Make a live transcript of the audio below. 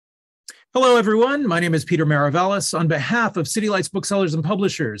Hello, everyone. My name is Peter Maravellis. On behalf of City Lights Booksellers and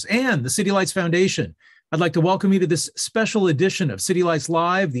Publishers and the City Lights Foundation, I'd like to welcome you to this special edition of City Lights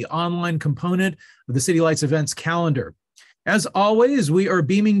Live, the online component of the City Lights events calendar. As always, we are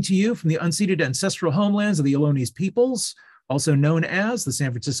beaming to you from the unceded ancestral homelands of the Ohlone peoples, also known as the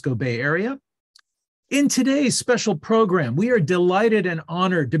San Francisco Bay Area. In today's special program, we are delighted and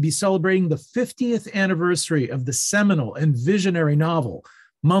honored to be celebrating the 50th anniversary of the seminal and visionary novel,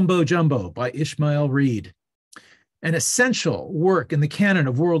 Mumbo Jumbo by Ishmael Reed, an essential work in the canon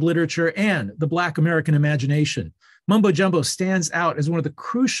of world literature and the Black American imagination. Mumbo Jumbo stands out as one of the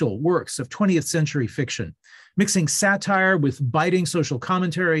crucial works of 20th century fiction. Mixing satire with biting social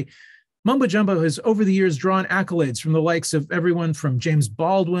commentary, Mumbo Jumbo has over the years drawn accolades from the likes of everyone from James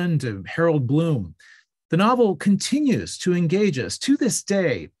Baldwin to Harold Bloom. The novel continues to engage us to this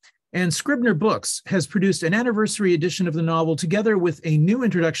day, and Scribner Books has produced an anniversary edition of the novel together with a new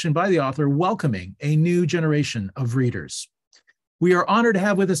introduction by the author welcoming a new generation of readers. We are honored to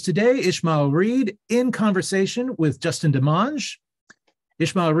have with us today Ishmael Reed in conversation with Justin Desmangles.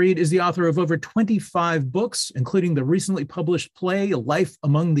 Ishmael Reed is the author of over 25 books, including the recently published play Life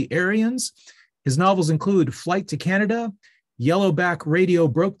Among the Aryans. His novels include Flight to Canada, Yellowback Radio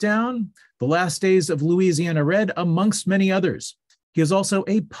Broke Down, The Last Days of Louisiana Red, amongst many others. He is also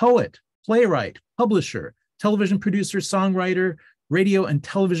a poet, playwright, publisher, television producer, songwriter, radio and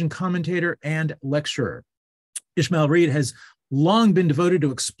television commentator, and lecturer. Ishmael Reed has long been devoted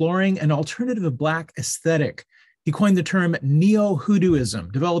to exploring an alternative Black aesthetic. He coined the term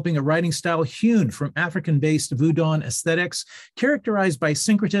neo-hoodooism, developing a writing style hewn from African-based voodoo aesthetics, characterized by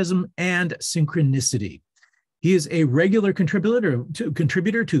syncretism and synchronicity. He is a regular contributor to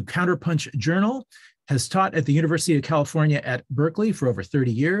Counterpunch Journal, has taught at the University of California at Berkeley for over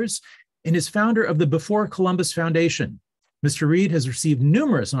 30 years, and is founder of the Before Columbus Foundation. Mr. Reed has received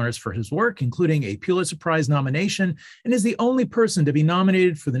numerous honors for his work, including a Pulitzer Prize nomination, and is the only person to be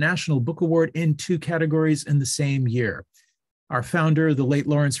nominated for the National Book Award in 2 categories in the same year. Our founder, the late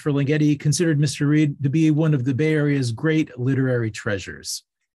Lawrence Ferlinghetti, considered Mr. Reed to be one of the Bay Area's great literary treasures.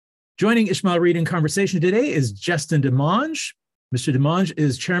 Joining Ishmael Reed in conversation today is Justin Desmangles. Mr. Desmangles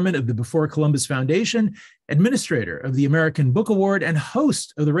is chairman of the Before Columbus Foundation, administrator of the American Book Award, and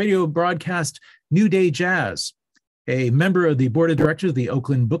host of the radio broadcast New Day Jazz. A member of the board of directors of the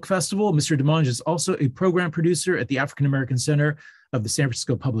Oakland Book Festival, Mr. Desmangles is also a program producer at the African American Center of the San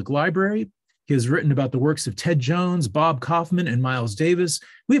Francisco Public Library. He has written about the works of Ted Jones, Bob Kaufman, and Miles Davis.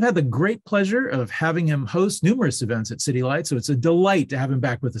 We've had the great pleasure of having him host numerous events at City Lights, so it's a delight to have him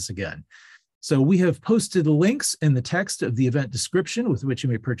back with us again. So we have posted links in the text of the event description with which you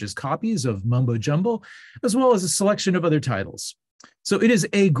may purchase copies of Mumbo Jumbo, as well as a selection of other titles. So it is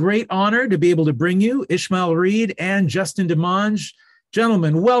a great honor to be able to bring you Ishmael Reed and Justin Desmangles.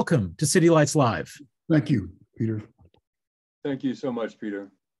 Gentlemen, welcome to City Lights Live. Thank you, Peter. Thank you so much,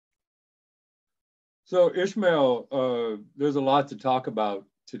 Peter. So Ishmael, there's a lot to talk about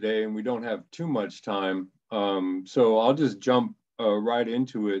today, and we don't have too much time. So I'll just jump right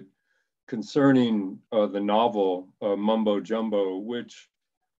into it. Concerning the novel Mumbo Jumbo, which,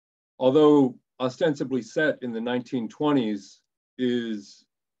 although ostensibly set in the 1920s, is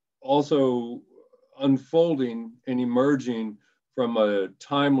also unfolding and emerging from a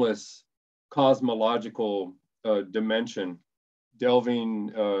timeless cosmological dimension,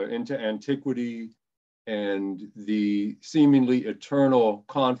 delving into antiquity and the seemingly eternal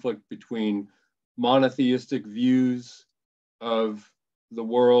conflict between monotheistic views of the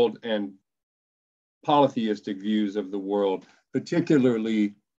world and polytheistic views of the world,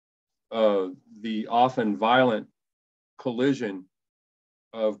 particularly the often violent collision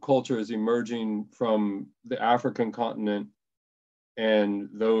of cultures emerging from the African continent and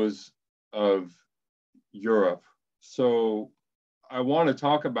those of Europe. So I want to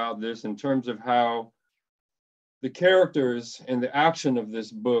talk about this in terms of how the characters and the action of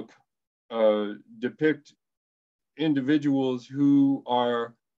this book depict individuals who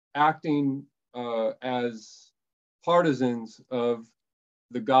are acting as partisans of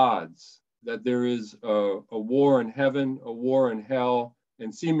the gods, that there is a war in heaven, a war in hell,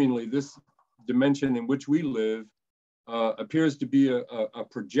 and seemingly this dimension in which we live appears to be a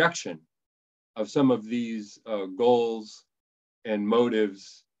projection of some of these goals and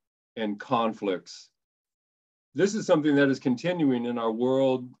motives and conflicts. This is something that is continuing in our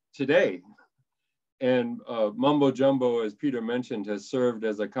world today. And Mumbo Jumbo, as Peter mentioned, has served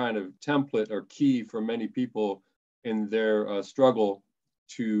as a kind of template or key for many people in their struggle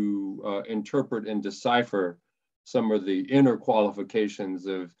to interpret and decipher some of the inner qualifications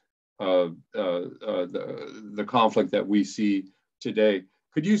of the conflict that we see today.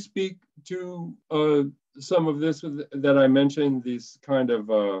 Could you speak to some of this that I mentioned, these kind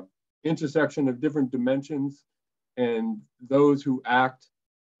of intersection of different dimensions and those who act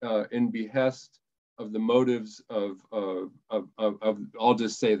in behest of the motives of I'll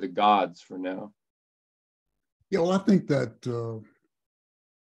just say the gods for now? Yeah, well, I think that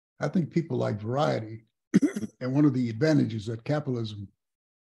I think people like variety, and one of the advantages that capitalism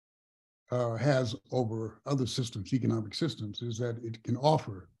has over other systems, economic systems, is that it can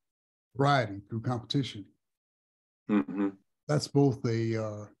offer variety through competition. Mm-hmm. That's both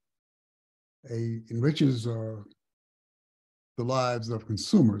enriches the lives of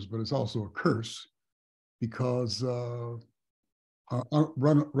consumers, but it's also a curse because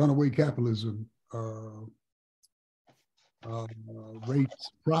runaway capitalism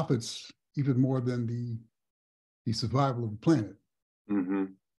rates profits even more than the survival of the planet. Mm-hmm.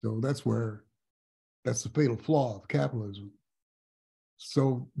 So that's the fatal flaw of capitalism.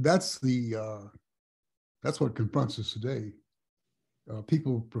 So that's what confronts us today.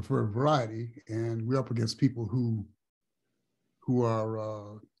 People prefer variety, and we're up against people who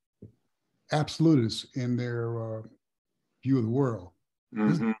are absolutists in their view of the world. Mm-hmm.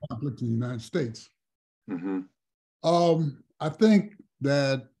 This is a conflict in the United States. Mm-hmm. I think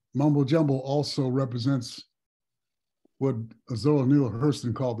that Mumbo Jumbo also represents what Zora Neale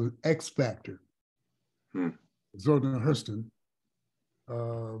Hurston called the X factor. Zora Neale Hurston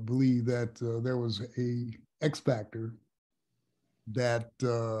believed that there was a X factor that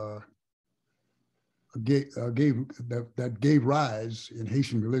gave rise in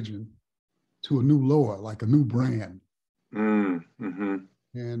Haitian religion to a new loa, like a new brand. Mm-hmm.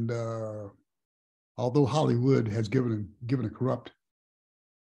 And although Hollywood has given a corrupt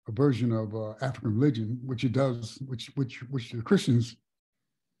a version of African religion, which it does, which the Christians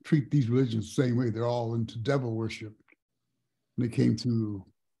treat these religions the same way. They're all into devil worship. When they came to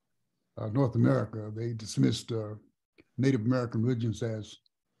North America, they dismissed Native American religions as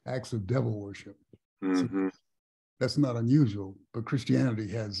acts of devil worship. Mm-hmm. So that's not unusual, but Christianity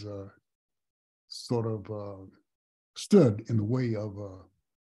has sort of stood in the way of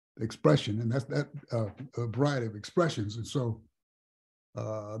expression, and that's a variety of expressions. And so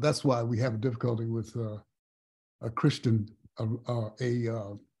that's why we have a difficulty with a Christian,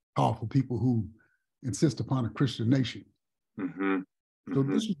 powerful people who insist upon a Christian nation. Mm-hmm. So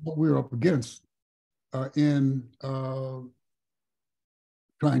this is what we're up against in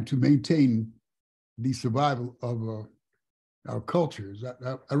trying to maintain the survival of our cultures.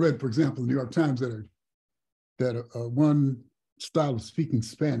 I read, for example, in the New York Times that one style of speaking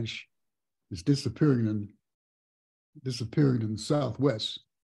Spanish is disappearing in the Southwest,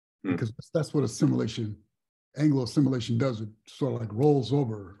 because that's what assimilation, Anglo assimilation does. It sort of like rolls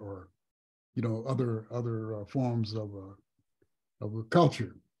over, or other forms of a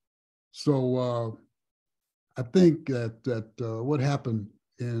culture. So I think that what happened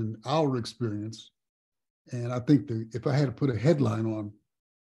in our experience, and I think that if I had to put a headline on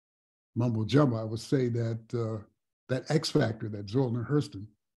Mumbo Jumbo, I would say that that X factor that Zora Neale Hurston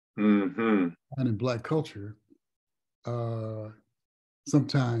and in Black culture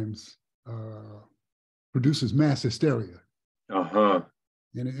sometimes produces mass hysteria. Uh-huh.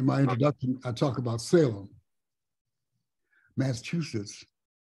 And in my introduction, I talk about Salem, Massachusetts,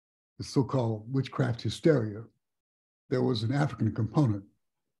 the so-called witchcraft hysteria. There was an African component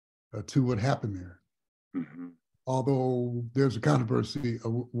to what happened there. Mm-hmm. Although there's a controversy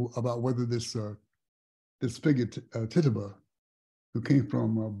about whether this figure Tituba, who came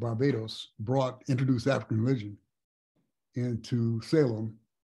from Barbados, introduced African religion into Salem.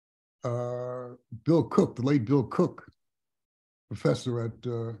 Bill Cook, the late Bill Cook, professor at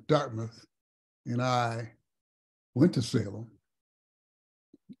Dartmouth, and I went to Salem,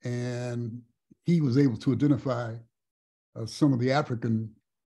 and he was able to identify some of the African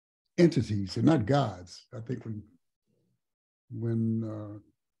entities. They're not gods. I think when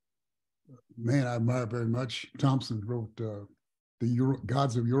man I admire very much, Thompson wrote the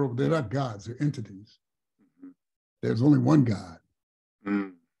Gods of Europe. They're not gods, they're entities. Mm-hmm. There's only one God,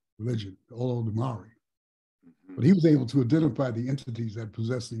 religion, Olodumare. Mm-hmm. But he was able to identify the entities that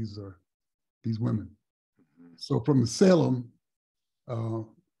possess these women. Mm-hmm. So from the Salem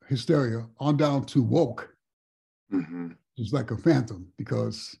hysteria on down to woke, it's like a phantom,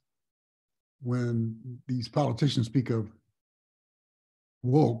 because when these politicians speak of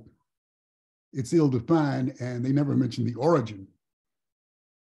woke, it's ill-defined, and they never mention the origin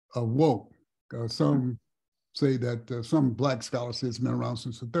of woke. Some say that some Black scholars say it's been around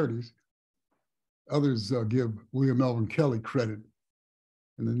since the 30s. Others give William Melvin Kelly credit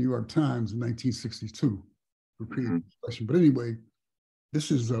in the New York Times in 1962 for creating expression. But anyway,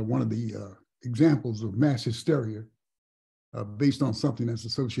 this is one of the examples of mass hysteria based on something that's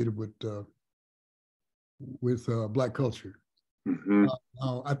associated with Black culture.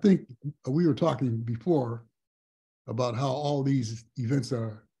 Now, I think we were talking before about how all these events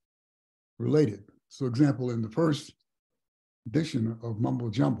are related. So, example, in the first edition of Mumbo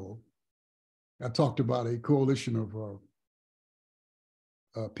Jumbo, I talked about a coalition of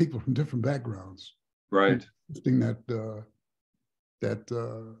people from different backgrounds, right? Interesting that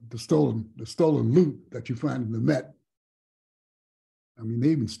the stolen loot that you find in the Met. I mean, they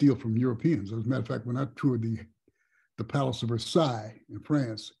even steal from Europeans. As a matter of fact, when I toured the Palace of Versailles in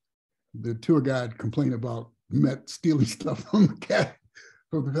France, the tour guide complained about Met stealing stuff from the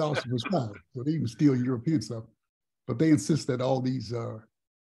Palace of Versailles. So they even steal European stuff, but they insist that all these,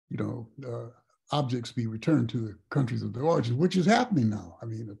 objects be returned to the countries of their origin, which is happening now. I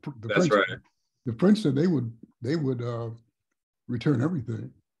mean, that's French, right. The French said they would return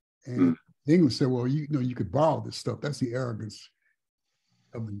everything, and the English said, well, you could borrow this stuff. That's the arrogance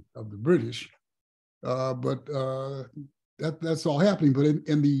of the British. But that's all happening. But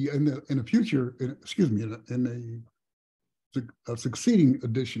in the future, in a succeeding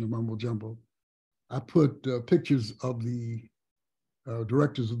edition of Mumbo Jumbo, I put pictures of the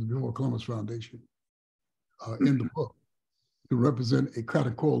directors of the Before Columbus Foundation in the book to represent a kind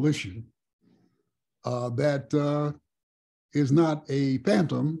of coalition that is not a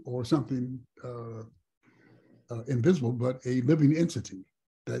phantom or something invisible, but a living entity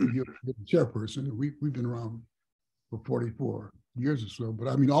that you're the chairperson. We've been around for 44 years or so, but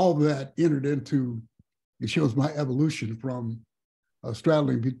I mean, all of that entered into, it shows my evolution from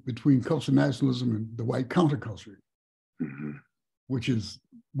straddling between cultural nationalism and the white counterculture, which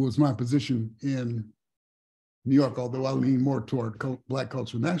was my position in New York, although I lean more toward Black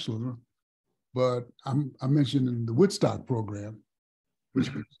cultural nationalism. But I mentioned in the Woodstock program, which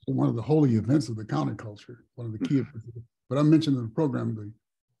is one of the holy events of the counterculture, one of the key events. But I mentioned in the program,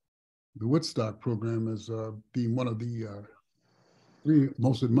 the Woodstock program as being one of the three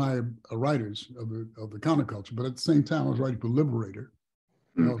most admired writers of the counterculture. But at the same time, I was writing for Liberator,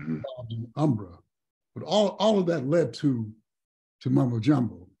 Umbra. But all of that led to Mumbo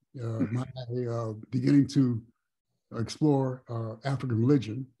Jumbo, my beginning to explore African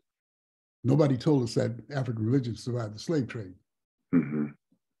religion. Nobody told us that African religion survived the slave trade.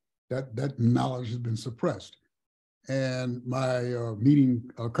 That knowledge has been suppressed. And my meeting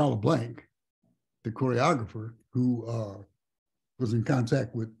Carla Blank, the choreographer, who was in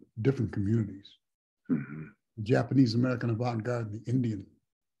contact with different communities, the Japanese American avant-garde and the Indian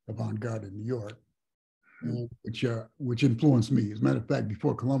avant-garde in New York, which influenced me. As a matter of fact,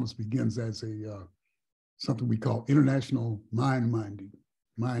 Before Columbus begins as something we call international mind minding.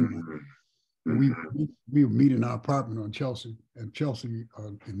 We would meet in our apartment on Chelsea in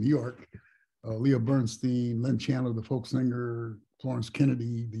New York. Leah Bernstein, Lynn Chandler, the folk singer, Florence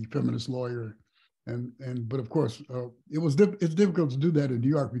Kennedy, the feminist lawyer, but of course it's difficult to do that in New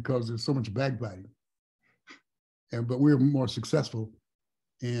York because there's so much backbiting. But we're more successful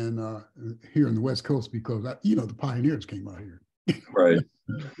here in the West Coast because the pioneers came out here. Right.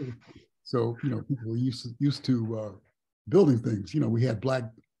 So people were used to building things. We had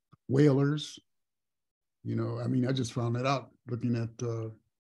Black whalers. I just found that out looking at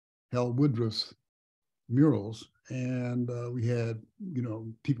Hal Woodruff's murals, and we had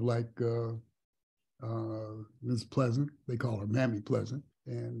people like Ms. Pleasant. They call her Mammy Pleasant,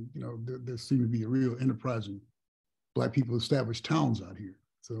 and there seemed to be a real enterprising Black people established towns out here.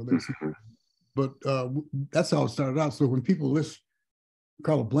 So but that's how it started out. So when people list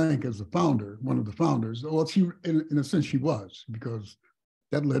Carla Blank as the founder, one of the founders, well, she in a sense she was, because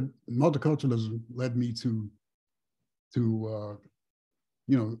that multiculturalism led me to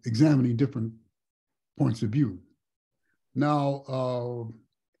examining different points of view. Now,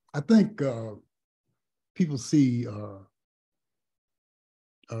 I think people see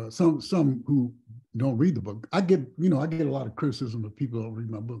some who don't read the book. I get a lot of criticism of people who don't read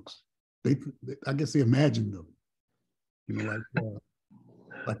my books. I guess they imagine them,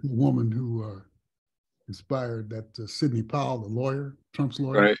 like the woman who inspired that Sidney Powell, the lawyer, Trump's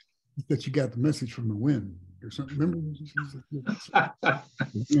lawyer, right, that you got the message from the wind or something. Remember, the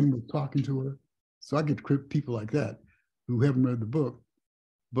wind was talking to her. So I get people like that who haven't read the book,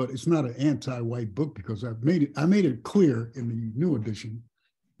 but it's not an anti-white book because I made it clear in the new edition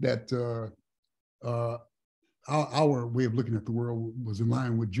that our way of looking at the world was in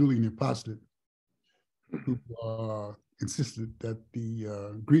line with Julian Apostate, who insisted that the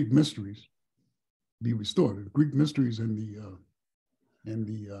Greek mysteries be restored. The Greek mysteries and the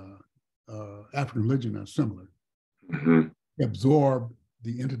African religion are similar. Absorb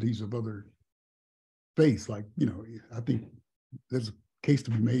the entities of other faiths. Like, I think there's a case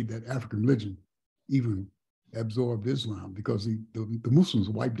to be made that African religion even absorbed Islam, because the Muslims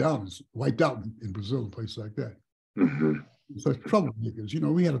wiped out in Brazil and places like that. Mm-hmm. Such troublemakers.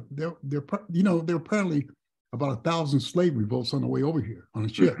 We had there were apparently about 1,000 slave revolts on the way over here on a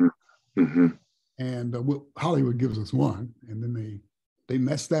ship. Mm-hmm. And Hollywood gives us one, and then they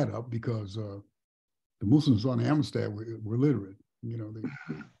messed that up because the Muslims on Amistad were literate.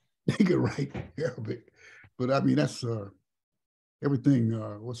 They could write Arabic, but I mean that's everything.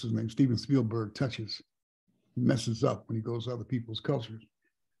 What's his name? Steven Spielberg touches, messes up when he goes to other people's cultures.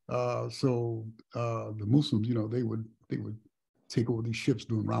 So the Muslims, they would take over these ships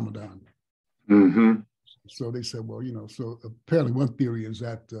during Ramadan. Mm-hmm. So they said, well, so apparently one theory is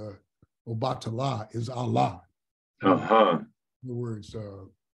that Obatala is Allah. Uh-huh. In other words,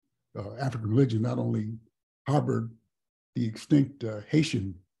 African religion not only harbored the extinct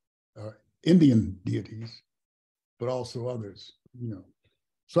Haitian Indian deities, but also others.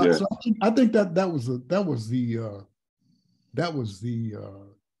 So, Yes. so I think that was the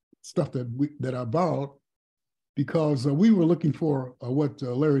stuff that I borrowed, because we were looking for what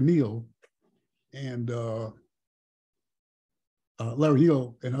Larry Neal and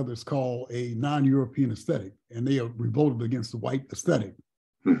others call a non-European aesthetic, and they revolted against the white aesthetic.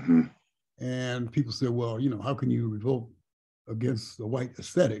 Mm-hmm. And people said, well, how can you revolt against the white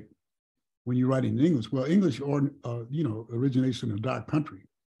aesthetic when you're writing in English? Well, English originates in a dark country.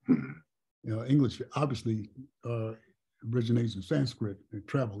 Mm-hmm. English obviously originates in Sanskrit and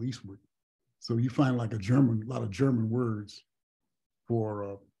travel eastward. So you find like a lot of German words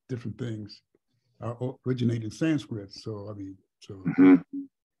for different things originate in Sanskrit. So Mm-hmm.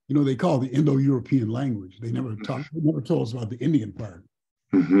 They call it the Indo-European language. They never told us about the Indian part.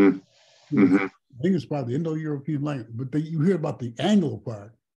 Mm-hmm. Mm-hmm. I think it's part of the Indo-European language, but you hear about the Anglo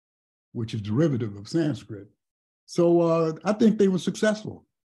part, which is derivative of Sanskrit. So I think they were successful.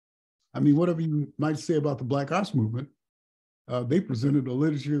 I mean, whatever you might say about the Black Arts Movement, they presented a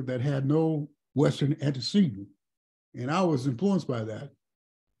literature that had no Western antecedent. And I was influenced by that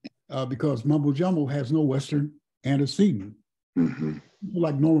because Mumbo Jumbo has no Western antecedent. Mm-hmm. People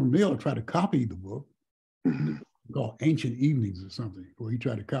like Norman Mailer tried to copy the book, Mm-hmm. called Ancient Evenings or something, where he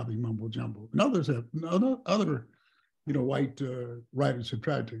tried to copy Mumbo Jumbo. And others have, other white writers have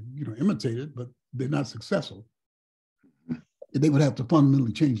tried to, imitate it, but they're not successful. They would have to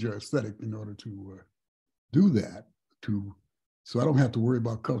fundamentally change their aesthetic in order to do that. So I don't have to worry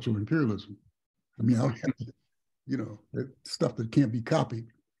about cultural imperialism. I mean, I don't have to, stuff that can't be copied.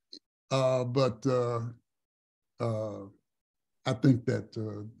 But I think that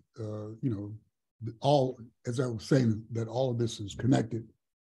all, as I was saying, that all of this is connected.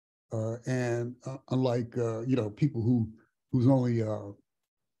 And unlike people whose only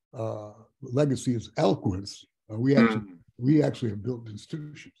legacy is eloquence, we actually have built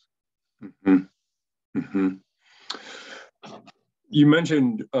institutions. Mm-hmm. Mm-hmm. You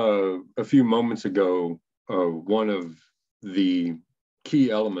mentioned a few moments ago one of the key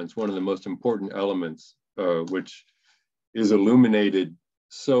elements, one of the most important elements, which is illuminated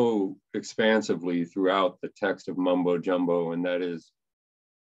so expansively throughout the text of Mumbo Jumbo, and that is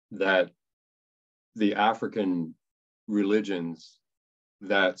that the African religions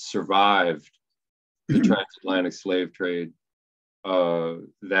that survived the transatlantic slave trade,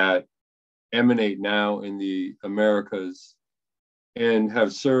 that emanate now in the Americas and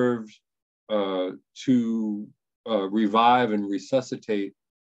have served to revive and resuscitate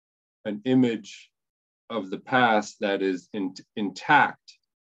an image of the past that is intact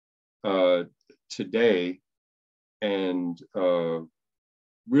today, and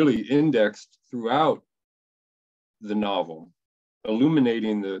really indexed throughout the novel,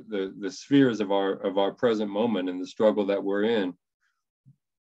 illuminating the spheres of our present moment and the struggle that we're in.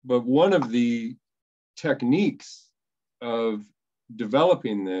 But one of the techniques of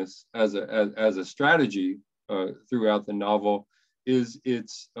developing this as a strategy throughout the novel is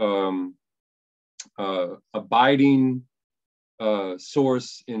its abiding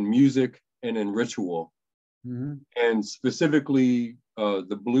source in music and in ritual. Mm-hmm. And specifically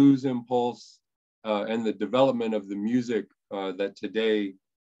the blues impulse and the development of the music that today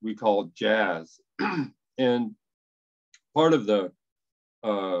we call jazz. And part of the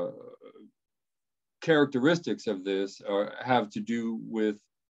characteristics of this have to do with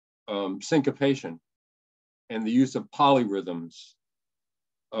syncopation and the use of polyrhythms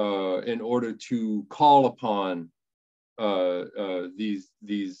in order to call upon these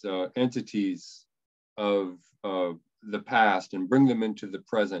entities of the past and bring them into the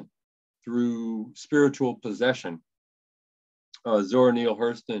present through spiritual possession. Zora Neale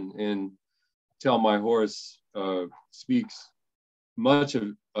Hurston in Tell My Horse speaks much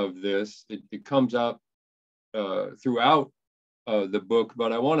of this. It comes up throughout the book,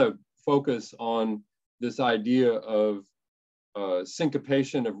 but I want to focus on this idea of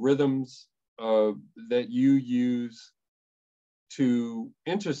syncopation of rhythms that you use to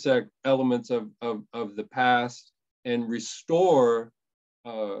intersect elements of the past and restore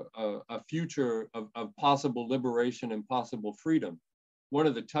a future of possible liberation and possible freedom. One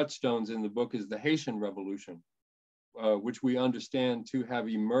of the touchstones in the book is the Haitian Revolution, which we understand to have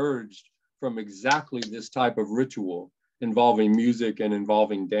emerged from exactly this type of ritual involving music and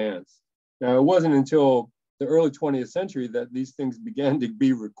involving dance. Now, it wasn't until the early 20th century that these things began to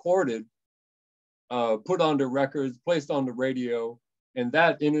be recorded, put onto records, placed on the radio, and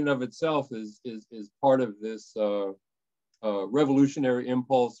that in and of itself is part of this revolutionary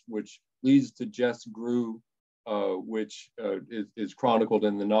impulse, which leads to Jes Grew, which is chronicled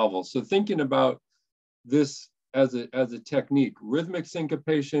in the novel. So thinking about this as a technique, rhythmic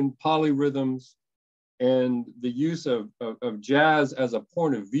syncopation, polyrhythms, and the use of jazz as a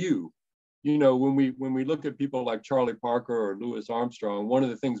point of view. You know, when we look at people like Charlie Parker or Louis Armstrong, one of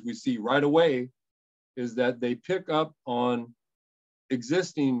the things we see right away is that they pick up on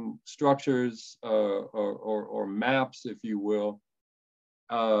existing structures or maps, if you will,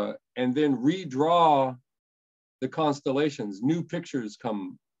 and then redraw the constellations. New pictures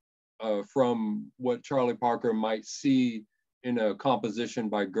come from what Charlie Parker might see in a composition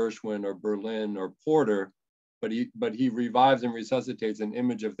by Gershwin or Berlin or Porter, but he revives and resuscitates an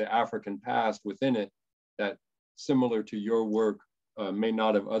image of the African past within it that, similar to your work, may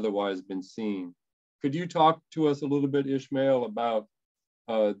not have otherwise been seen. Could you talk to us a little bit, Ishmael, about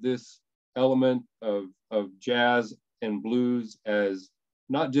this element of jazz and blues as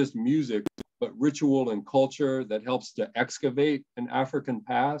not just music, but ritual and culture that helps to excavate an African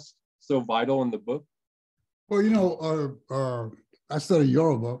past, so vital in the book? Well, you know, I study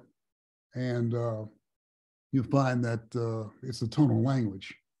Yoruba, and you find that it's a tonal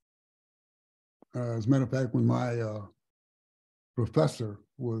language. As a matter of fact, when my professor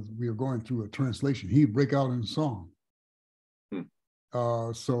we were going through a translation, he'd break out in song.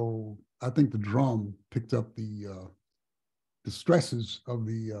 So I think the drum picked up the stresses of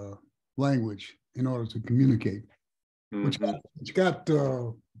the language in order to communicate, which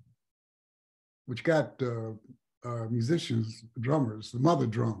got musicians, drummers. The mother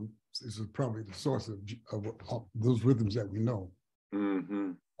drum is probably the source of those rhythms that we know,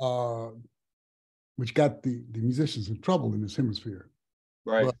 which got the musicians in trouble in this hemisphere.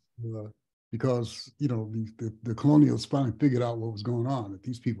 Right. But, because, you know, the colonials finally figured out what was going on, that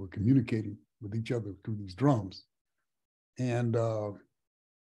these people were communicating with each other through these drums. And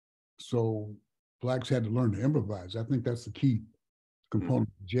so Blacks had to learn to improvise. I think that's the key component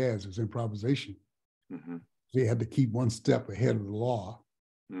of jazz, is improvisation. They had to keep one step ahead of the law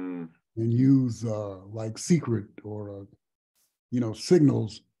and use like secret or, you know,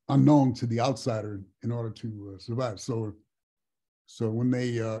 signals unknown to the outsider in order to survive. So when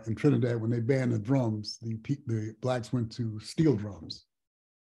they, in Trinidad, when they banned the drums, the Blacks went to steel drums.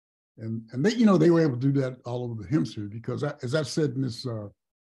 And they, you know, they were able to do that all over the hemisphere because, as I've said in this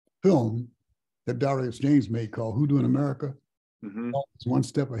film that Darius James made called Hoodoo in America, it's one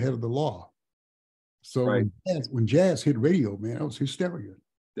step ahead of the law. So right. when jazz hit radio, man, that was hysteria.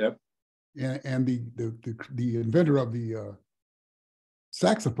 Yep. And the inventor of the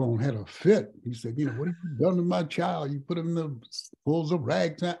saxophone had a fit. He said, you know, what have you done to my child? You put him in the schools of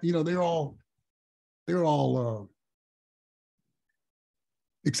ragtime. You know, they're all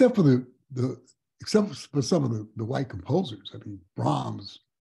except for except for some of the white composers. I mean, Brahms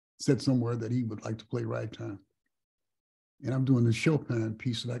said somewhere that he would like to play ragtime. And I'm doing this Chopin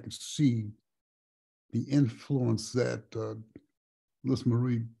piece that I could see the influence that Louis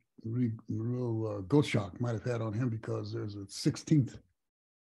Marie Gottschalk might have had on him, because there's a 16th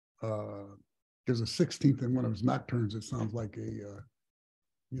in one of his nocturnes that sounds like a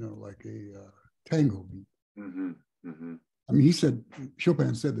tango beat. I mean,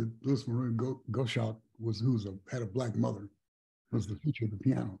 Chopin said that Louis Marie Gottschalk had a black mother, was the future of the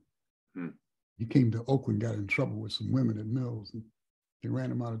piano. He came to Oakland, got in trouble with some women at Mills, and they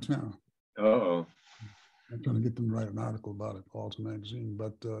ran him out of town. I'm trying to get them to write an article about it for Alta magazine.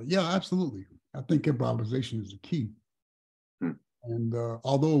 But yeah, absolutely. I think improvisation is the key. And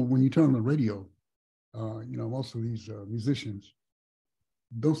although when you turn on the radio, you know, most of these musicians,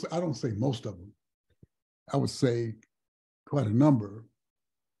 I don't say most of them, I would say quite a number,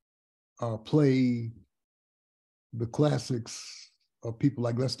 play the classics of people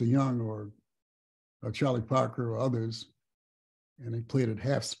like Lester Young or Charlie Parker or others and they play it at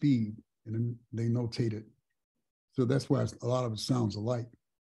half speed, and then they notate it. So that's why a lot of it sounds alike.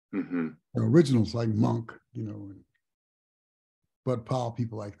 Mm-hmm. The originals like Monk, you know, and Bud Powell,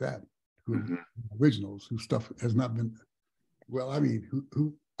 people like that, who Mm-hmm. originals whose stuff has not been, well, I mean,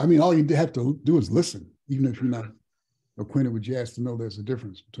 all you have to do is listen, even if you're not acquainted with jazz, to know there's a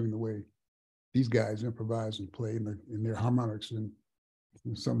difference between the way these guys improvise and play in their harmonics and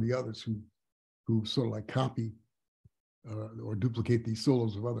some of the others who sort of like copy or duplicate these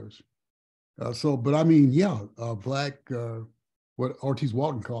solos of others. But I mean, yeah, Black, what Ortiz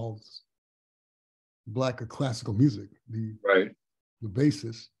Walton calls Black classical music, the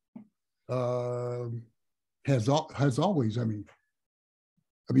basis, has always, I mean,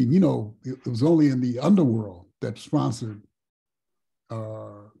 you know, it was only in the underworld that sponsored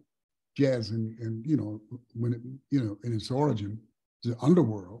jazz, and you know, when it, you know, in its origin, the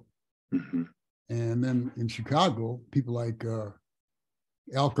underworld. Mm-hmm. And then in Chicago, people like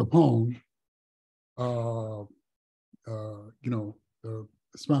Al Capone, you know,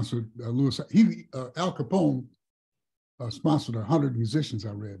 sponsored Louis. Al Capone sponsored 100 musicians,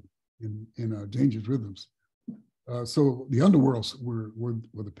 I read, in Dangerous Rhythms. So the underworlds were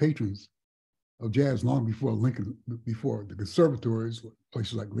the patrons of jazz long before before the conservatories,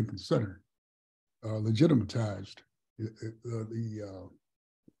 places like Lincoln Center, legitimatized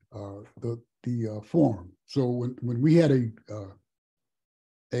the form. So when we had a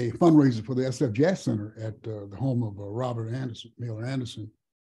fundraiser for the SF Jazz Center at the home of Robert Mailer Anderson,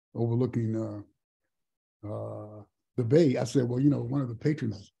 overlooking the Bay, I said, well, you know, one of the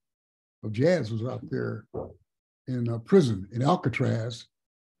patrons of jazz was out there in prison in Alcatraz,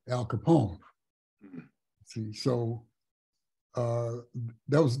 Al Capone. See, so that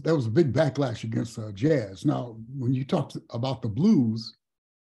was a big backlash against jazz. Now, when you talk about the blues,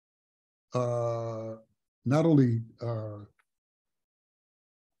 not only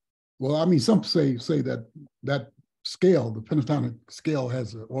well, I mean, some say that scale, the pentatonic scale,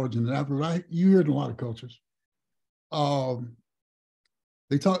 has an origin in Africa. You hear it in a lot of cultures.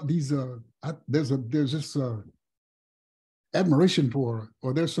 They talk these. There's this admiration for,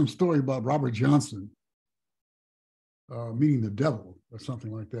 or there's some story about Robert Johnson meeting the devil or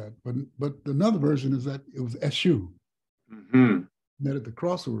something like that. But another version is that it was Eshu. Mm-hmm. Met at the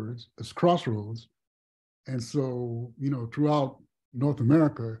crossroads, and so, you know, throughout North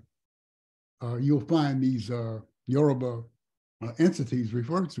America, you'll find these Yoruba entities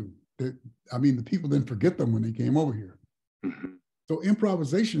referred to. That, I mean, the people didn't forget them when they came over here. Mm-hmm. So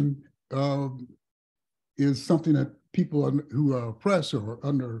improvisation is something that people who are oppressed or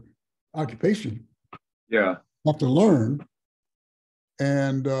under occupation, have to learn,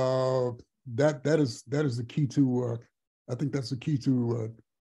 and that is the key to. I think that's the key to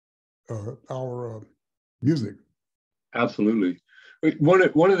our music. Absolutely.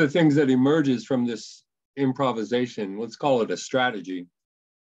 One of the things that emerges from this improvisation, let's call it a strategy,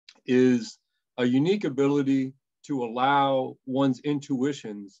 is a unique ability to allow one's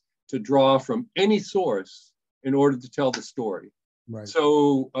intuitions to draw from any source in order to tell the story. Right.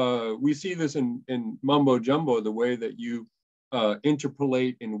 So we see this in Mumbo Jumbo, the way that you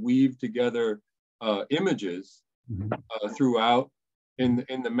interpolate and weave together images throughout in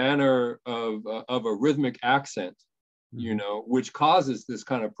the manner of a rhythmic accent, you know, which causes this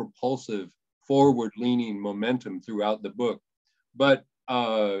kind of propulsive, forward-leaning momentum throughout the book. But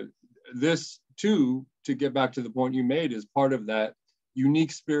this too, to get back to the point you made, is part of that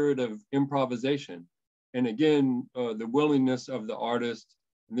unique spirit of improvisation. And again, the willingness of the artist,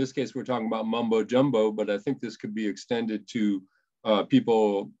 in this case, we're talking about Mumbo Jumbo, but I think this could be extended to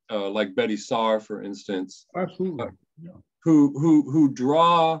people like Betty Saar, for instance. Absolutely. Yeah. Who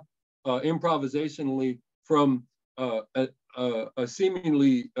draw improvisationally from a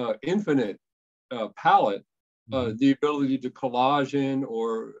seemingly infinite palette, the ability to collage in,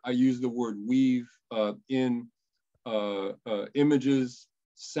 or I use the word weave in images,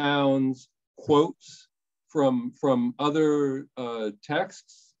 sounds, quotes from other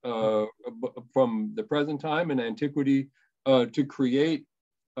texts from the present time and antiquity to create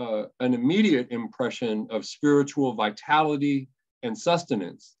an immediate impression of spiritual vitality and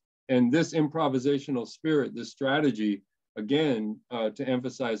sustenance. And this improvisational spirit, this strategy, again, to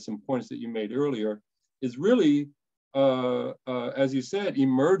emphasize some points that you made earlier, is really, as you said,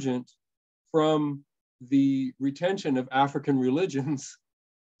 emergent from the retention of African religions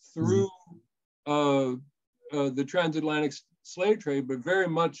through the transatlantic slave trade, but very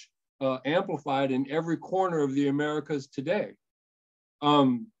much amplified in every corner of the Americas today.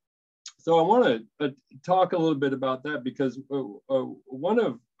 So I want to talk a little bit about that, because one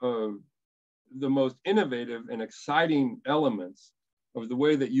of the most innovative and exciting elements of the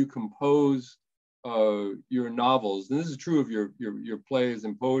way that you compose your novels, and this is true of your plays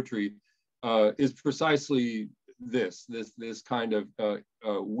and poetry, is precisely this kind of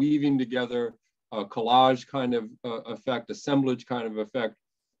weaving together, collage kind of effect, assemblage kind of effect,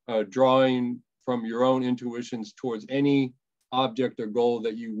 drawing from your own intuitions towards any object or goal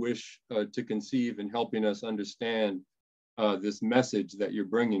that you wish to conceive, and helping us understand this message that you're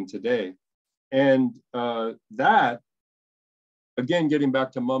bringing today. And that, again, getting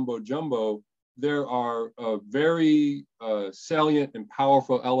back to Mumbo Jumbo, there are very salient and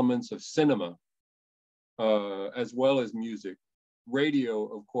powerful elements of cinema, as well as music. Radio,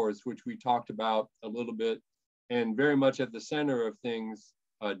 of course, which we talked about a little bit, and very much at the center of things,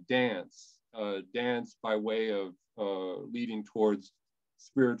 dance. Dance by way of leading towards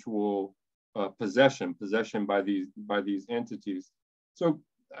spiritual possession by these entities. So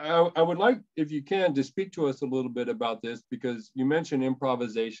I would like, if you can, to speak to us a little bit about this, because you mentioned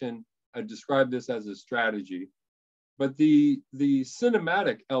improvisation. I describe this as a strategy, but the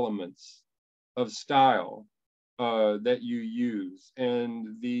cinematic elements of style that you use,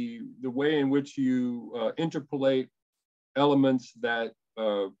 and the way in which you interpolate elements that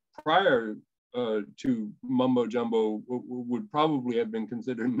prior to Mumbo Jumbo would probably have been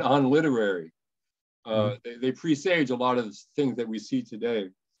considered non-literary. They presage a lot of the things that we see today.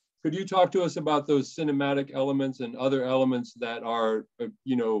 Could you talk to us about those cinematic elements and other elements that are,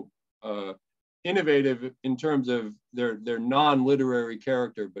 innovative in terms of their non-literary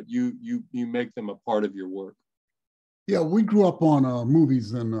character, but you make them a part of your work? Yeah, we grew up on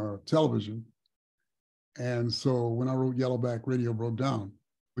movies and television. And so when I wrote Yellowback, Radio Broke Down,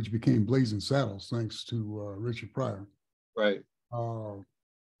 which became Blazing Saddles, thanks to Richard Pryor. Right. I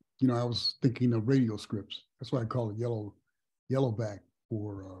was thinking of radio scripts. That's why I call it Yellowback,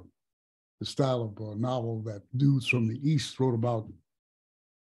 for the style of a novel that dudes from the East wrote about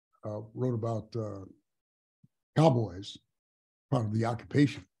cowboys, part of the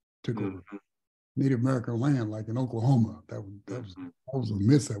occupation, took over Native American land, like in Oklahoma. That was a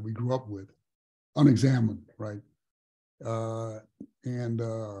myth that we grew up with, unexamined, right? So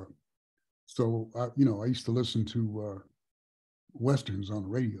I used to listen to Westerns on the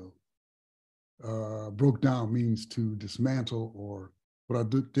radio. Broke down means to dismantle, or what I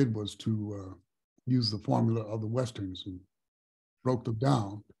did was to use the formula of the Westerns and broke them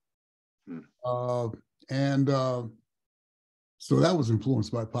down. So that was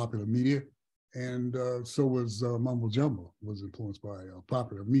influenced by popular media, and so was Mumbo Jumbo was influenced by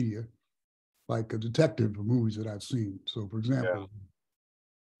popular media, like a detective movies that I've seen. So, for example,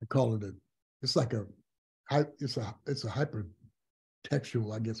 I call it it's a hyper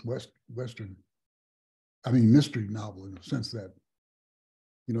textual, I guess, Western, mystery novel, in the sense that,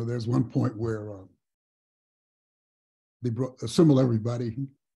 there's one point where they assemble everybody.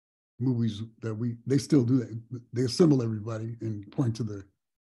 Movies that they still do that. They assemble everybody and point to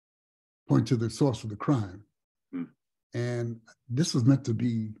the source of the crime. And this was meant to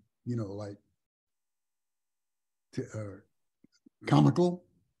be, comical.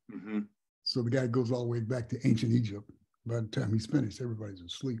 So the guy goes all the way back to ancient Egypt. By the time he's finished, everybody's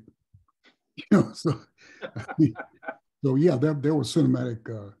asleep. So yeah, there was cinematic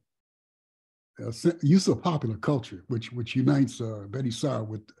use of popular culture, which unites Betty Saar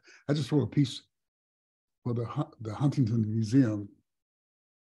with. I just wrote a piece for the Huntington Museum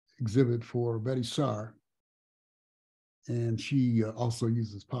exhibit for Betty Saar, and she also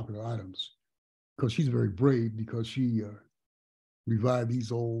uses popular items, because she's very brave, because she revived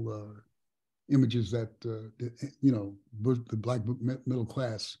these old images that the Black middle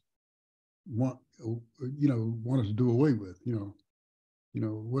class wanted to do away with. The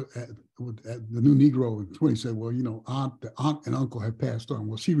new Negro in 20 said, well, the aunt and uncle had passed on.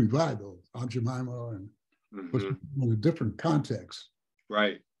 Well, she revived those, Aunt Jemima, but in a different context.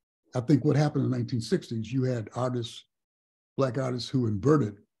 Right. I think what happened in the 1960s, you had Black artists who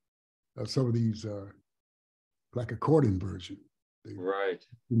inverted some of these, like accordion version. Right.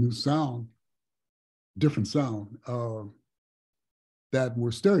 The new sound, different sound, that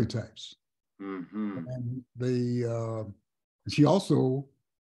were stereotypes. And she also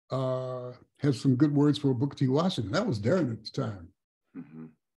has some good words for Booker T. Washington. That was daring at the time.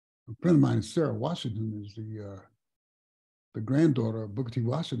 A friend of mine, Sarah Washington, is the granddaughter of Booker T.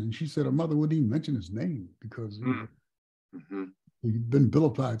 Washington. She said her mother wouldn't even mention his name, because he'd been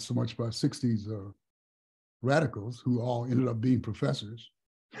vilified so much by 60s radicals, who all ended up being professors.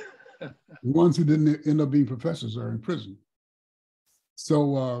 The ones who didn't end up being professors are in prison.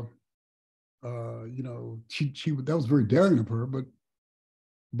 So, that was very daring of her, but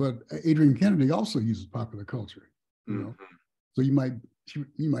But Adrienne Kennedy also uses popular culture, you know. So you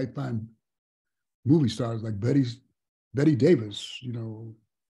might find movie stars like Betty Davis, you know,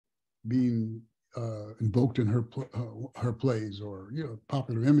 being invoked in her plays, or, you know,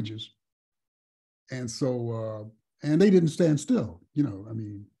 popular images. And so, and they didn't stand still, you know. I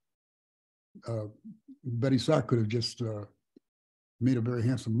mean, Betty Sark could have just made a very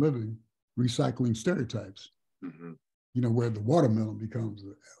handsome living recycling stereotypes, you know, where the watermelon becomes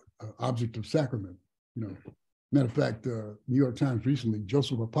an object of sacrament, you know. Matter of fact, New York Times recently,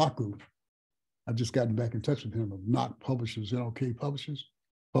 Joseph Apaku, I've just gotten back in touch with him, of Knock Publishers, NLK Publishers,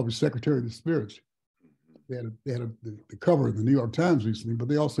 published Secretary of the Spirits. They had the cover of the New York Times recently, but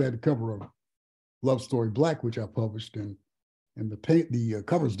they also had the cover of Love Story Black, which I published, and the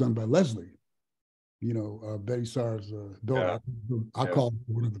cover is done by Leslie, you know, Betty Sar's daughter. Yeah. I call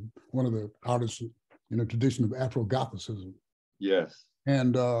her one of the artists in a tradition of Afro-Gothicism. Yes.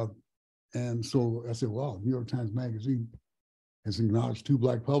 And so I said, wow, New York Times Magazine has acknowledged 2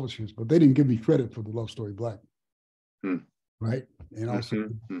 Black publishers, but they didn't give me credit for the Love Story Black. Right? And also,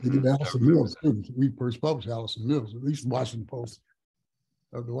 they did Allison Mills too. We first published Allison Mills, at least the Washington Post.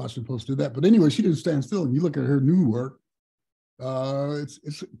 The Washington Post did that. But anyway, she didn't stand still. And you look at her new work,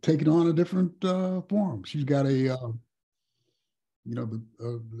 it's taken on a different form. She's got a, you know,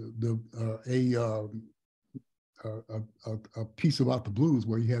 a piece about the blues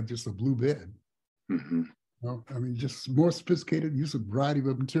where you have just a blue bed. You know? I mean, just more sophisticated use of variety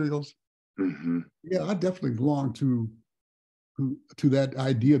of materials. Yeah, I definitely belong to that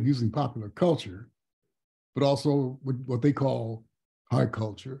idea of using popular culture, but also what they call high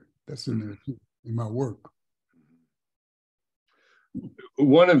culture. That's in there too, in my work.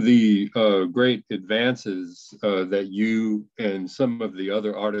 One of the great advances that you and some of the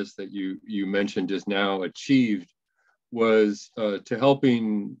other artists that you mentioned just now achieved was to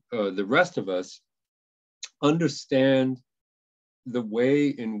helping the rest of us understand the way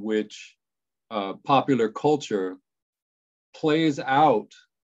in which popular culture plays out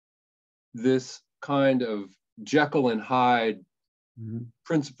this kind of Jekyll and Hyde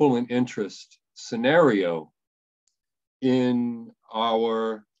principle and interest scenario in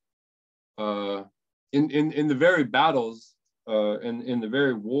our in the very battles and in the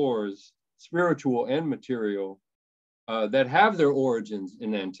very wars, spiritual and material, that have their origins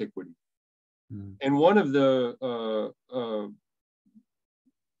in antiquity. And one of the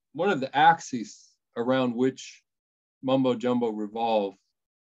axes around which Mumbo Jumbo revolve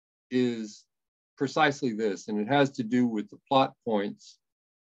is precisely this, and it has to do with the plot points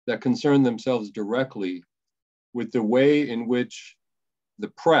that concern themselves directly with the way in which the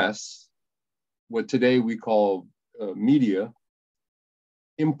press, what today we call media,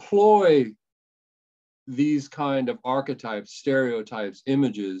 employ these kind of archetypes, stereotypes,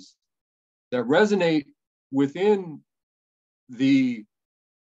 images that resonate within the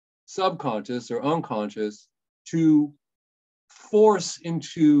subconscious or unconscious to force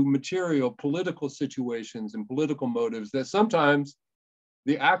into material political situations and political motives that sometimes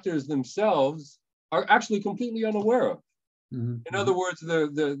the actors themselves are actually completely unaware of. In other words,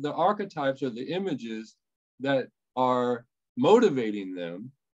 the archetypes or the images that are motivating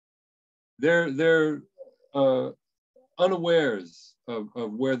them, they're unawares of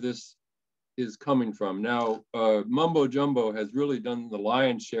where this is coming from. Now, Mumbo Jumbo has really done the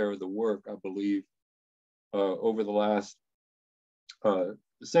lion's share of the work, I believe, over the last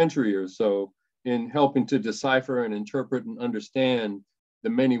century or so in helping to decipher and interpret and understand the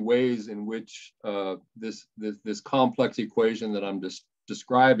many ways in which this complex equation that I'm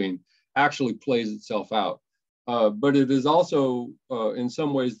describing actually plays itself out. But it is also, in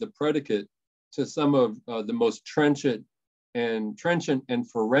some ways, the predicate to some of the most trenchant and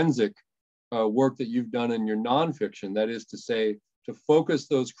forensic work that you've done in your nonfiction. That is to say, to focus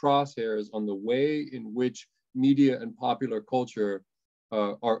those crosshairs on the way in which media and popular culture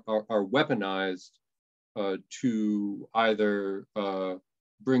are weaponized to either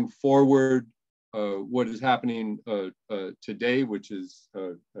bring forward what is happening today, which is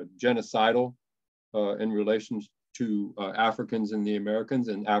genocidal in relation to Africans and the Americans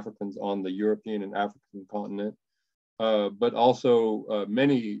and Africans on the European and African continent, but also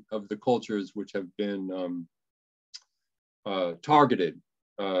many of the cultures which have been targeted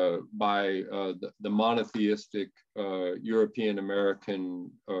by the monotheistic European American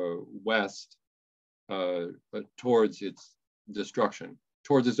West towards its destruction,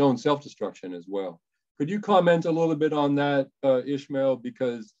 towards its own self-destruction as well. Could you comment a little bit on that, Ishmael?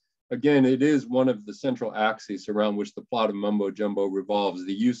 Because again, it is one of the central axes around which the plot of Mumbo Jumbo revolves,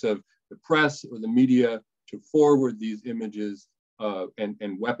 the use of the press or the media to forward these images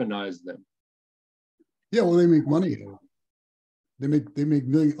and weaponize them. Yeah, well, they make money. They make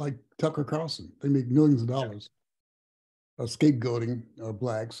millions, like Tucker Carlson. They make millions of dollars scapegoating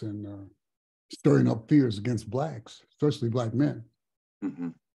blacks and stirring up fears against blacks, especially black men. Mm-hmm.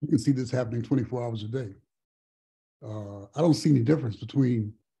 You can see this happening 24 hours a day. I don't see any difference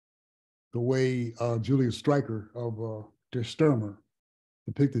between the way Julius Streicher of Der Stürmer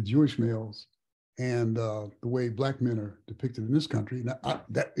depicted Jewish males and the way black men are depicted in this country. Now,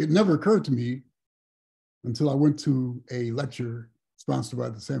 it never occurred to me until I went to a lecture sponsored by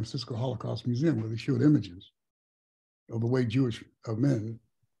the San Francisco Holocaust Museum where they showed images of the way Jewish men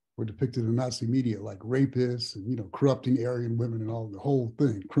were depicted in Nazi media, like rapists and, you know, corrupting Aryan women and all the whole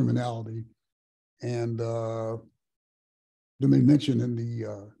thing, criminality. And then they mentioned in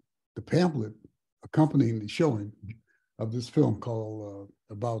the pamphlet accompanying the showing of this film called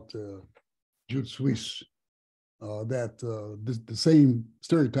about Jude Suisse, that the same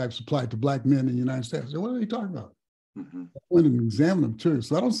stereotypes applied to black men in the United States. So what are they talking about? Mm-hmm. I went and examined them too.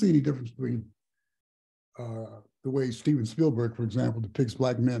 So I don't see any difference between the way Steven Spielberg, for example, depicts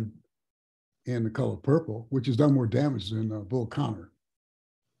black men in The Color Purple, which has done more damage than Bull Connor.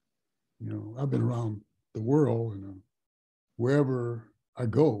 You know, I've been around the world, and wherever I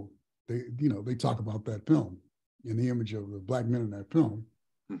go, they talk about that film and the image of the black men in that film.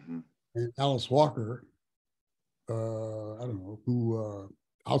 Mm-hmm. And Alice Walker, I don't know, who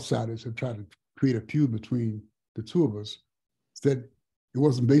outsiders have tried to create a feud between the two of us, said it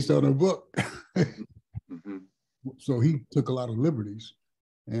wasn't based on a book. Mm-hmm. So he took a lot of liberties,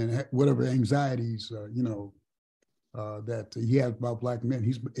 and whatever anxieties, that he had about black men,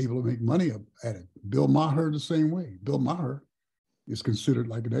 he's able to make money at it. Bill Maher the same way. Bill Maher is considered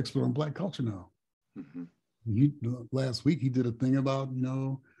like an expert on black culture now. Mm-hmm. Last week he did a thing about, you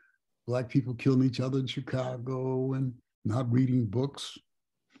know, black people killing each other in Chicago and not reading books.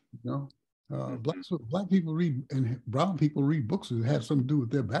 You know, black people read and brown people read books that have something to do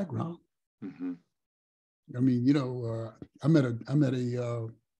with their background. Mm-hmm. I mean, you know, I met a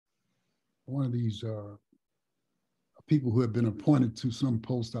one of these people who had been appointed to some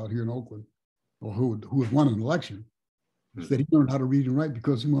post out here in Oakland, or who had won an election. He said he learned how to read and write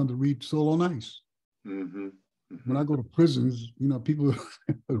because he wanted to read solo nice. Mm-hmm. Mm-hmm. When I go to prisons, you know, people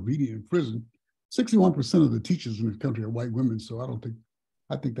are reading in prison. 61% of the teachers in this country are white women, so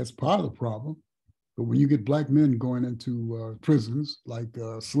I think that's part of the problem. But when you get black men going into prisons, like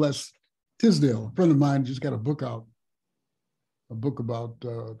Celeste Tisdale, a friend of mine, just got a book out, a book about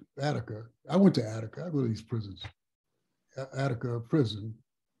Attica. I went to Attica. I go to these prisons, Attica prison,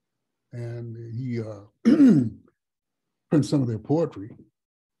 and he prints some of their poetry.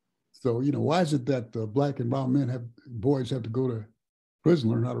 So, you know, why is it that black and brown boys have to go to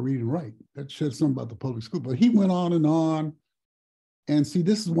prison, learn how to read and write? That says something about the public school. But he went on and on. And see,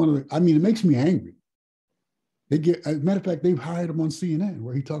 this is one of the, I mean, it makes me angry. They get, as a matter of fact, they've hired him on CNN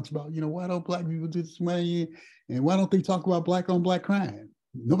where he talks about, you know, why don't black people do this way? And why don't they talk about black on black crime?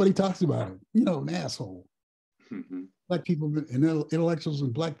 Nobody talks about it. You know, an asshole. Mm-hmm. Black people and intellectuals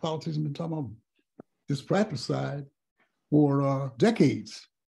and black politicians have been talking about this fratricide for decades.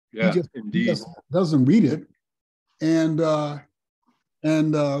 Yeah, he just doesn't read it. And you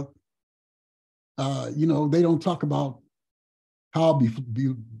know, they don't talk about how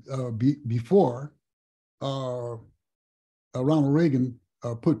before Ronald Reagan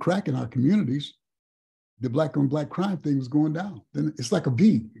put crack in our communities, the black on black crime thing was going down. Then it's like a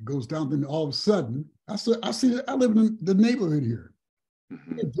V. It goes down. Then all of a sudden, I live in the neighborhood here.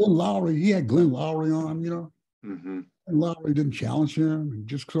 Mm-hmm. He had Glenn Lowry on, you know. Mm-hmm. And Lowry didn't challenge him and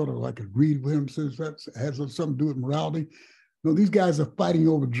just sort of like agreed with him, says that has something to do with morality. No, these guys are fighting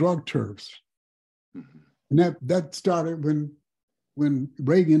over drug turfs. Mm-hmm. And that started when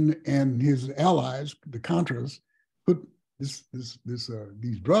Reagan and his allies, the Contras, put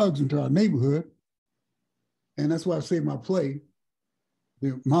these drugs into our neighborhood. And that's why I say in my play,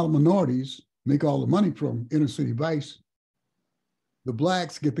 the model minorities make all the money from inner city vice. The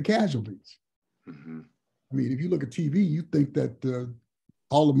blacks get the casualties. Mm-hmm. I mean, if you look at TV, you think that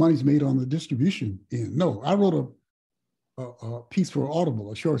all the money's made on the distribution end. No, I wrote a piece for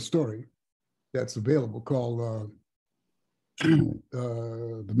Audible, a short story that's available called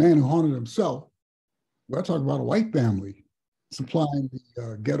The Man Who Haunted Himself, where I talk about a white family supplying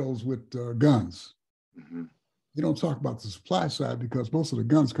the ghettos with guns. Mm-hmm. You don't talk about the supply side because most of the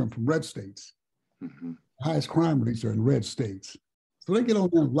guns come from red states. Mm-hmm. The highest crime rates are in red states. So they get on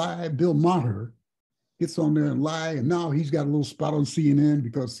there and lie. Bill Maher gets on there and lie, and now he's got a little spot on CNN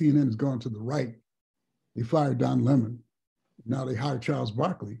because CNN has gone to the right. They fired Don Lemon. Now they hired Charles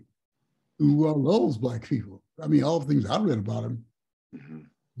Barkley, who loathes black people. I mean, all the things I read about him,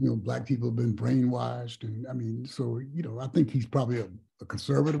 Black people have been brainwashed. And I mean, so, I think he's probably a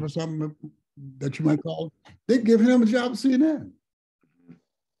conservative or something that you might call it. They give him a job at CNN.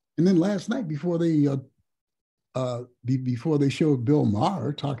 And then last night, before they showed Bill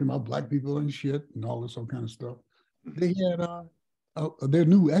Maher talking about Black people and shit and all this kind of stuff, they had their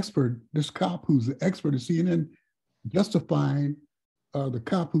new expert, this cop who's the expert at CNN, justifying the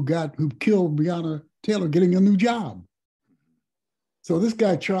cop who killed Breonna Taylor getting a new job. So this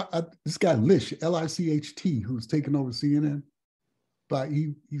guy Licht, L-I-C-H-T, who's taken over CNN, but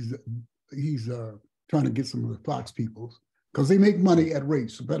he's trying to get some of the Fox people because they make money at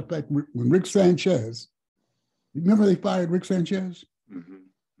rates. As a matter of fact, when Rick Sanchez, remember they fired Rick Sanchez?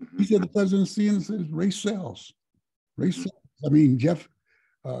 He said the president of CNN says race sells. Race sells. I mean, Jeff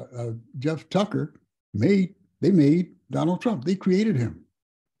Tucker made Donald Trump. They created him.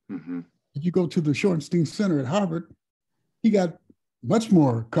 If you go to the Shorenstein Center at Harvard, he got much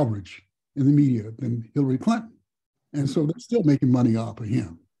more coverage in the media than Hillary Clinton. And so they're still making money off of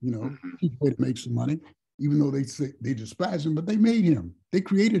him. He's way to make some money, even though they say they despise him, but they made him. They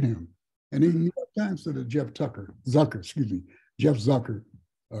created him. And in the New York Times said that Jeff Zucker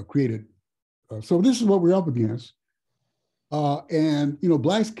created. So this is what we're up against. And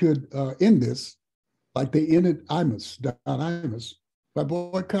Blacks could end this like they ended Don Imus, by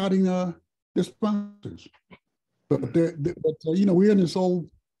boycotting their sponsors. But we're in this old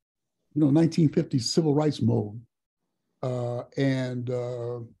 1950s civil rights mode, and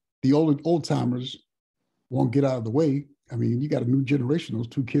the old timers won't get out of the way. I mean, you got a new generation, those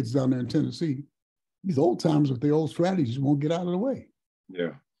two kids down there in Tennessee. These old timers with their old strategies won't get out of the way.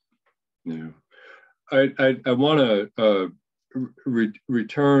 Yeah. I want to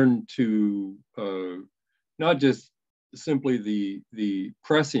return to not just simply the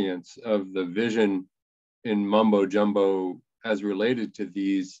prescience of the vision in Mumbo Jumbo as related to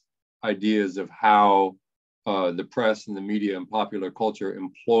these ideas of how the press and the media and popular culture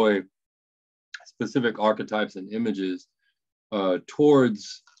employ specific archetypes and images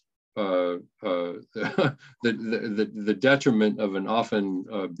towards the detriment of an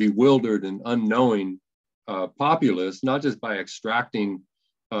often bewildered and unknowing populace, not just by extracting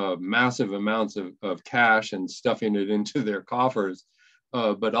massive amounts of cash and stuffing it into their coffers,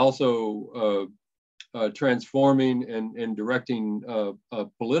 but also transforming and directing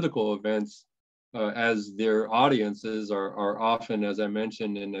political events as their audiences are often, as I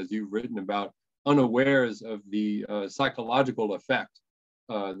mentioned, and as you've written about, unawares of the psychological effect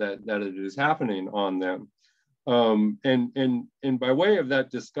that it is happening on them. And by way of that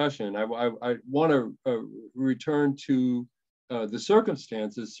discussion, I want to return to the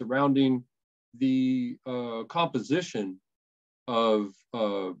circumstances surrounding the composition of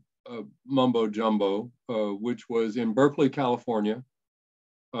Mumbo Jumbo, which was in Berkeley, California.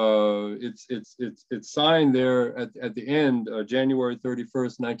 It's signed there at the end, January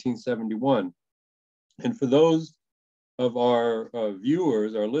 31st, 1971. And for those of our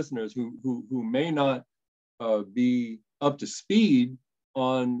viewers, our listeners who may not be up to speed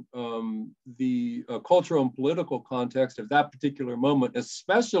on the cultural and political context of that particular moment,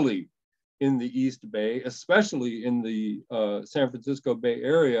 especially in the East Bay, especially in the San Francisco Bay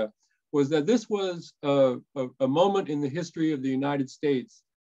Area, was that this was a moment in the history of the United States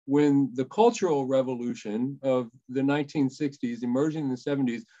when the cultural revolution of the 1960s, emerging in the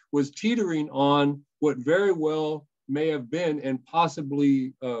 70s, was teetering on what very well may have been and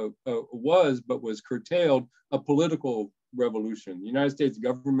possibly was, but was curtailed, a political revolution. The United States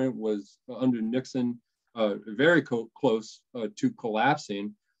government was under Nixon very close to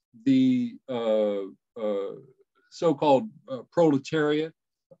collapsing. The so-called proletariat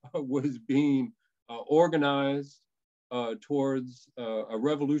was being organized towards a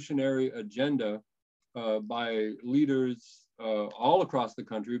revolutionary agenda by leaders all across the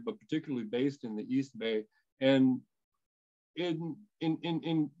country, but particularly based in the East Bay. And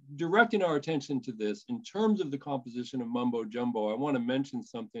in directing our attention to this, in terms of the composition of Mumbo Jumbo, I want to mention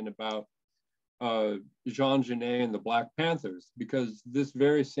something about Jean Genet and the Black Panthers, because this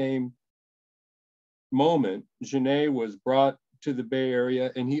very same moment, Genet was brought to the Bay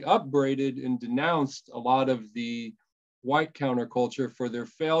Area and he upbraided and denounced a lot of the white counterculture for their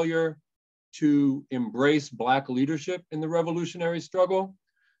failure to embrace Black leadership in the revolutionary struggle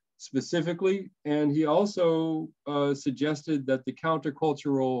specifically. And he also suggested that the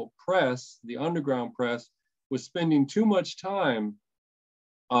countercultural press, the underground press, was spending too much time,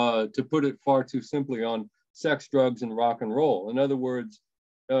 to put it far too simply, on sex, drugs, and rock and roll. In other words,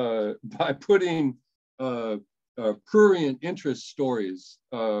 by putting prurient interest stories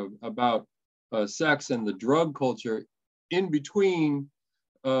about sex and the drug culture in between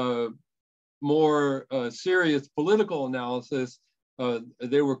more serious political analysis,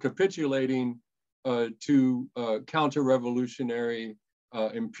 they were capitulating to counter-revolutionary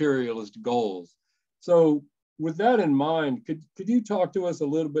imperialist goals. So with that in mind, could you talk to us a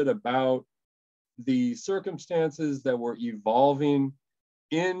little bit about the circumstances that were evolving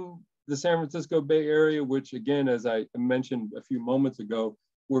in the San Francisco Bay Area, which again, as I mentioned a few moments ago,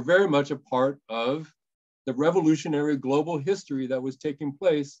 were very much a part of the revolutionary global history that was taking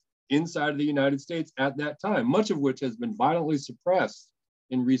place inside of the United States at that time, much of which has been violently suppressed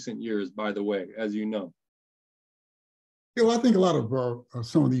in recent years, by the way, as you know. Yeah, well, I think a lot of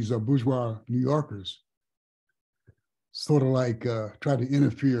some of these bourgeois New Yorkers sort of like tried to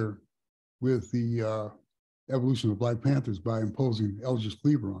interfere with the evolution of Black Panthers by imposing Jes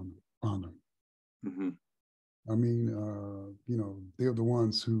Grew on them. Mm-hmm. I mean, you know, they're the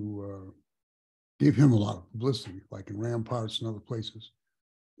ones who gave him a lot of publicity, like in Ramparts and other places.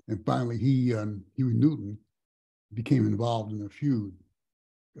 And finally, he and Huey Newton became involved in a feud,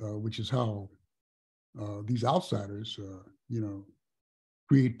 which is how these outsiders, you know,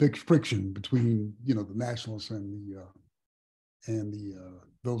 create big friction between, you know, the nationalists and the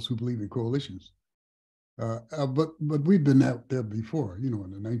those who believe in coalitions. But we've been out there before. You know,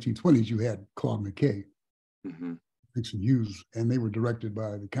 in the 1920s, you had Claude McKay, Mm-hmm. Dixon Hughes, and they were directed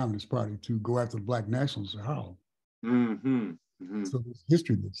by the Communist Party to go after the Black nationalists. How? Mm-hmm. Mm-hmm. So there's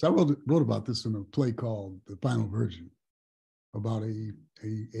history of this. I wrote about this in a play called The Final Version, about a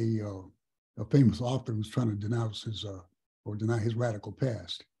famous author who's trying to denounce his or deny his radical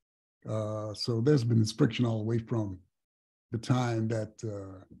past. So there's been this friction all the way from the time that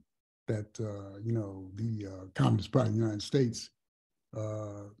you know, the Communist Party of the United States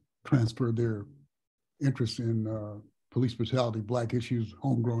transferred their interest in police brutality, Black issues,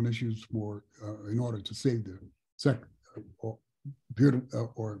 homegrown issues, for in order to save the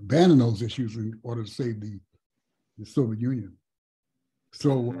or abandon those issues in order to save the Soviet Union.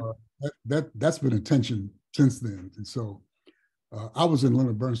 So that's been a tension since then. And so I was in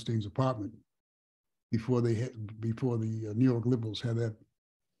Leonard Bernstein's apartment before the New York liberals had that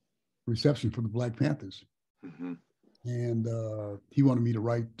reception for the Black Panthers. Mm-hmm. And he wanted me to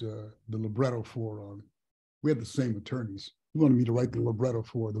write the libretto for, we had the same attorneys. He wanted me to write the libretto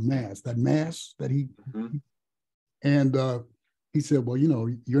for the mass that he, Mm-hmm. and he said, well, you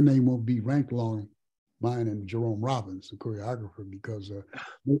know, your name won't be ranked along mine and Jerome Robbins, the choreographer, because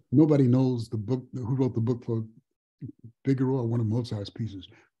nobody knows the book, who wrote the book for Figaro or one of Mozart's pieces.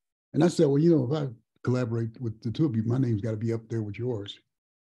 And I said, well, you know, if I collaborate with the two of you, my name's got to be up there with yours.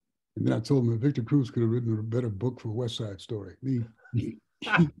 And then I told him that Victor Cruz could have written a better book for West Side Story. He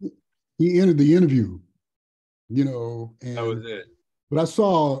entered the interview, you know, and that was it. But I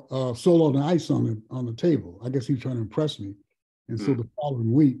saw Solo on the Ice on the table. I guess he was trying to impress me. And so the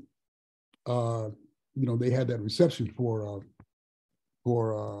following week, you know, they had that reception for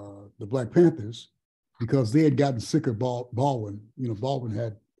the Black Panthers because they had gotten sick of Baldwin. You know, Baldwin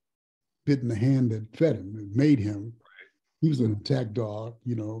had bitten the hand that fed him, and made him. He was an attack dog,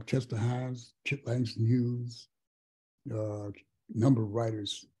 you know, Chester Himes, Chip Langston Hughes, number of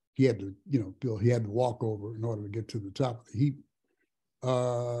writers. He had to, you know, Bill, he had to walk over in order to get to the top of the heap.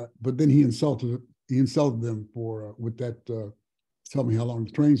 But then he insulted them for with that tell me how long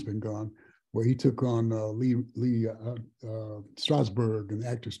the train's been gone, where he took on Lee Strasberg and the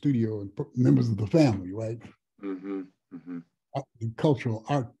Actors Studio and members of the family, right? Mm-hmm. Mm-hmm. The cultural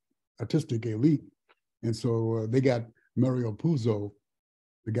artistic elite. And so they got Mario Puzo,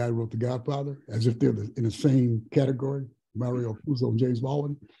 the guy who wrote The Godfather, as if they're in the same category, Mario Puzo and James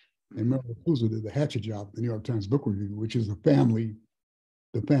Baldwin. And Mario Puzo did the hatchet job at the New York Times Book Review, which is the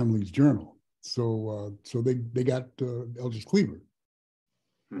family's journal. So they got Jes Grew.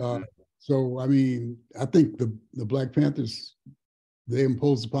 Mm-hmm. So I mean, I think the Black Panthers, they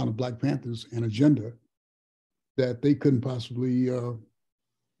imposed upon the Black Panthers an agenda that they couldn't possibly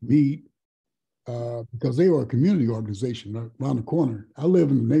meet because they were a community organization around the corner. I live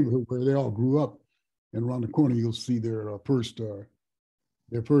in the neighborhood where they all grew up, and around the corner you'll see their first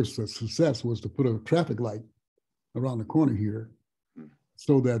success was to put a traffic light around the corner here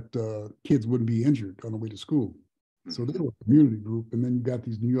so that kids wouldn't be injured on the way to school. So they were a community group, and then you got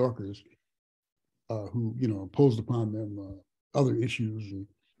these New Yorkers who, you know, imposed upon them other issues.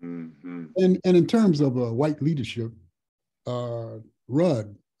 And in terms of white leadership,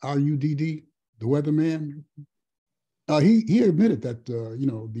 Rudd, R-U-D-D, the weatherman, he admitted that, you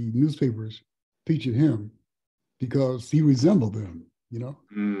know, the newspapers featured him because he resembled them, you know?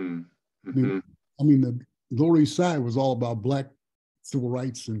 Mm-hmm. I mean, the Lower East Side was all about Black civil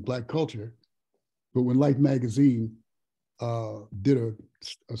rights and Black culture. But when Life magazine did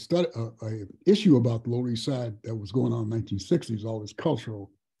a study, a issue about the Lower East Side that was going on in the 1960s, all this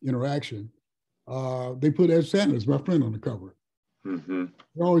cultural interaction. They put Ed Sanders, my friend, on the cover. Mm-hmm.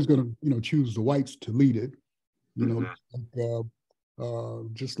 They're always going to, choose the whites to lead it.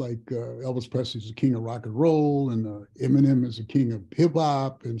 Just like Elvis Presley is the king of rock and roll, and Eminem is the king of hip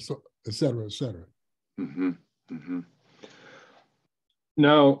hop, and so et cetera, et cetera. Mm-hmm. Mm-hmm.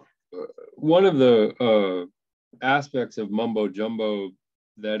 Now, one of the aspects of Mumbo Jumbo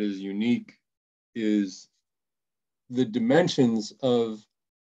that is unique is the dimensions of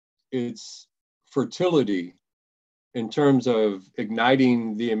its fertility in terms of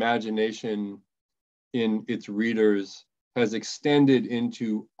igniting the imagination in its readers has extended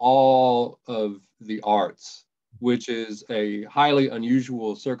into all of the arts, which is a highly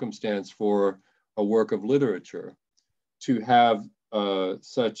unusual circumstance for a work of literature, to have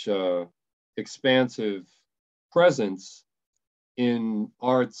such expansive presence in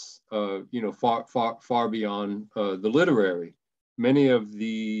arts, far beyond the literary. Many of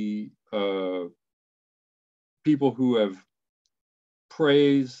the people who have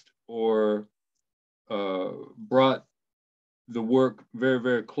praised or brought the work very,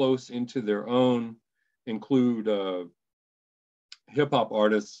 very close into their own include hip hop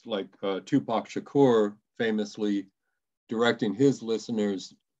artists like Tupac Shakur, famously directing his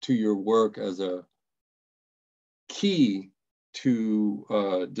listeners to your work as a key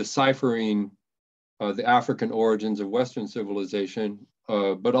to deciphering the African origins of Western civilization,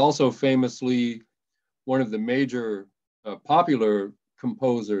 but also famously one of the major popular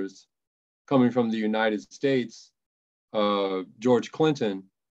composers coming from the United States, George Clinton,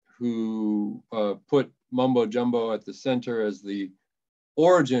 who put Mumbo Jumbo at the center as the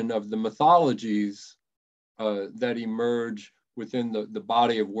origin of the mythologies that emerge within the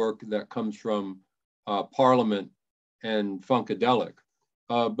body of work that comes from Parliament and Funkadelic.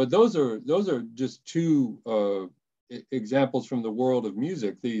 But those are just two examples from the world of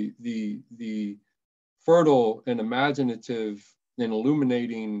music. The fertile and imaginative and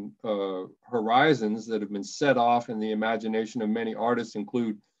illuminating horizons that have been set off in the imagination of many artists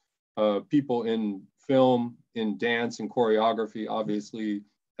include people in film, in dance and choreography, obviously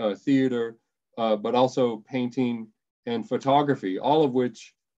theater, but also painting and photography, all of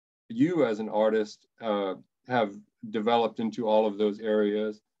which you as an artist have developed into all of those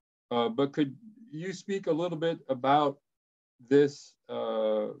areas. But could you speak a little bit about this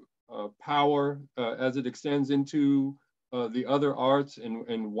power as it extends into the other arts,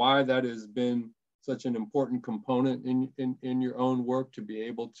 and why that has been such an important component in your own work, to be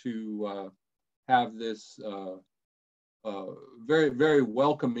able to have this very, very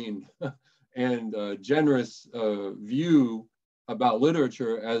welcoming and generous view about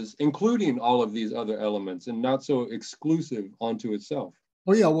literature as including all of these other elements and not so exclusive onto itself?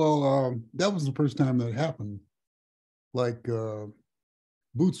 Oh yeah, well, that was the first time that happened. Like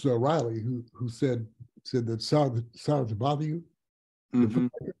Boots Riley, who said that Sorry to Bother You. Mm-hmm.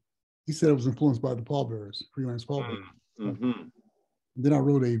 He said it was influenced by the pallbearers, freelance pallbearers. Mm-hmm. Then I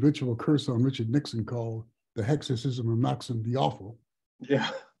wrote a ritual curse on Richard Nixon called The Hexorcism of Noxon the Awful. Yeah.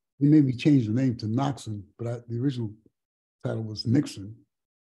 He made me change the name to Noxon, but the original title was Nixon.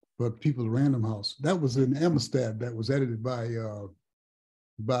 But People at Random House, that was in Amistad, that was edited by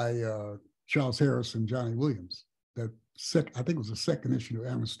Charles Harris and Johnny Williams. I think it was the second issue of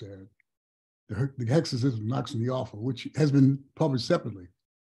Amistad, the Hexorcism of Noxon the Awful, which has been published separately.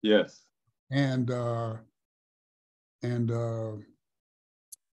 Yes. And Mojo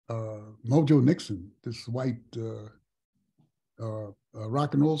Nixon, this white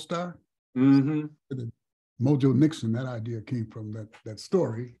rock and roll star. Mm-hmm. Mojo Nixon, that idea came from that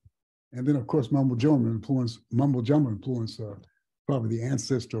story. And then of course Mumbo Jumbo influenced probably the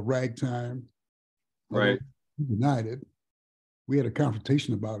ancestor of ragtime. Right. He denied it. We had a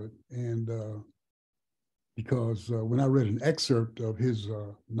confrontation about it, and because when I read an excerpt of his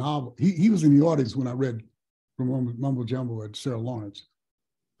novel, he was in the audience when I read from Mumbo Jumbo at Sarah Lawrence.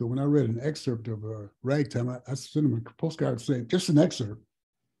 So when I read an excerpt of Ragtime, I sent him a postcard saying, just an excerpt.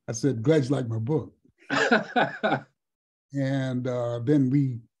 I said, glad you like my book. And then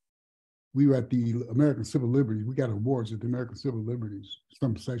we were at the American Civil Liberties. We got awards at the American Civil Liberties,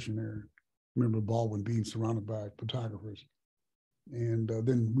 some section there. I remember Baldwin being surrounded by photographers. And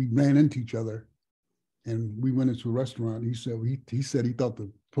then we ran into each other, and we went into a restaurant. He said he thought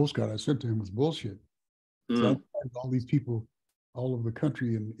the postcard I sent to him was bullshit. So I had all these people all over the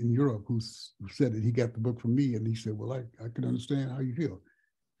country and in Europe who said that he got the book from me, and he said, well, I can understand how you feel.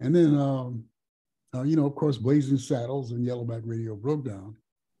 And then, of course, Blazing Saddles and Yellowback Radio broke down.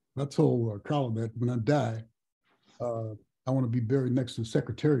 I told Carla that when I die, I want to be buried next to the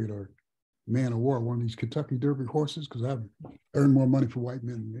Secretariat or Man of War, one of these Kentucky Derby horses, because I've earned more money for white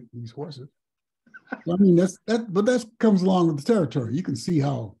men than these horses. I mean, but that comes along with the territory. You can see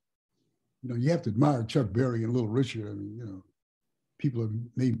how, you have to admire Chuck Berry and Little Richard. I mean, people have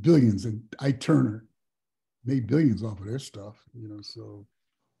made billions, and Ike Turner made billions off of their stuff, so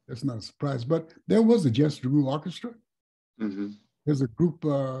that's not a surprise. But there was a Jes Grew orchestra. Mm-hmm. There's a group,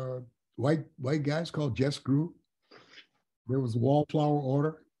 white guys called Jes Grew. There was a Wallflower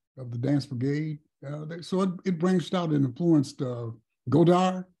Order of the Dance Brigade. So it branched out and influenced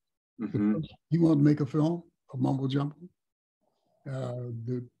Godard. Mm-hmm. He wanted to make a film, a Mumbo Jumbo.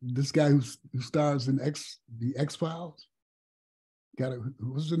 This guy who stars in the X-Files,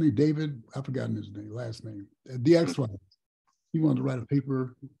 what's his name? David, I've forgotten his last name. The X-Files. He wanted to write a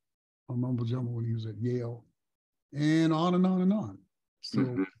paper on Mumbo Jumbo when he was at Yale, and on and on and on. So,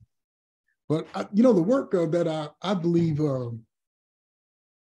 mm-hmm. But the work that I believe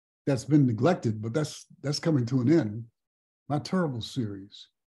that's been neglected, but that's coming to an end. My Terrible series,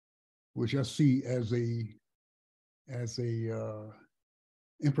 which I see as a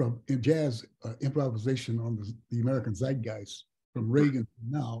jazz improvisation on the American zeitgeist from Reagan to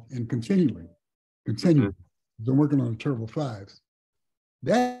now, and continuing. Mm-hmm. Been working on the Terrible Fives.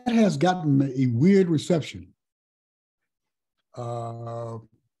 That has gotten a weird reception.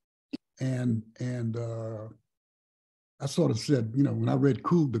 And I sort of said, when I read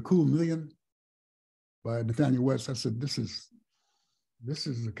The Cool Million by Nathaniel West, I said, this is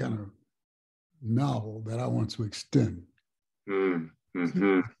the kind of novel that I want to extend.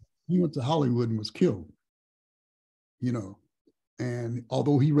 Mm-hmm. He went to Hollywood and was killed, and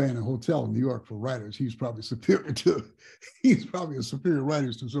although he ran a hotel in New York for writers, he's probably a superior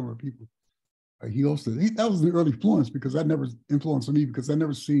writer to some of the people he hosted. That was the early influence, because I never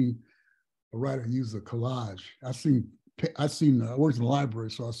seen a writer use a collage. I worked in the library,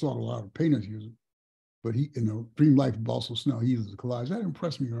 so I saw a lot of painters use it. But he, Dream Life of Balso Snell, he uses a collage. That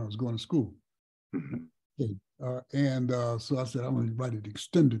impressed me when I was going to school. Mm-hmm. So I said, I'm going to write an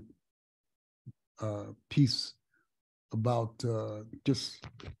extended piece about just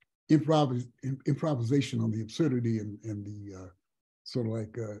improvisation on the absurdity and the sort of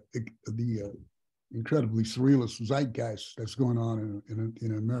like the incredibly surrealist zeitgeist that's going on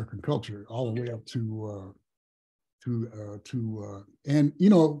in American culture, all the way up to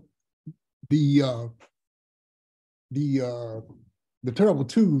the Terrible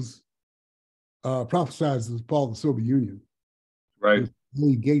Twos prophesied the fall of the Soviet Union. Right.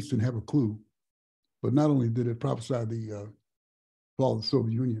 Only Gates didn't have a clue, but not only did it prophesy the fall of the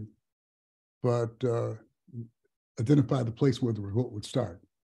Soviet Union, but identify the place where the revolt would start.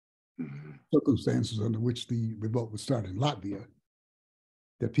 Mm-hmm. Circumstances under which the revolt would start in Latvia,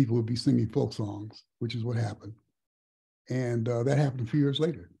 that people would be singing folk songs, which is what happened. And that happened a few years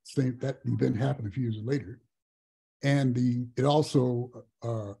later. That event happened a few years later. And it also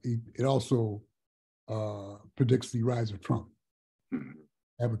predicts the rise of Trump. Mm-hmm.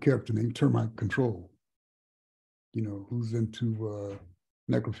 I have a character named Termite Control, who's into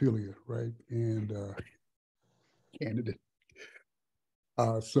necrophilia, right? And candidate.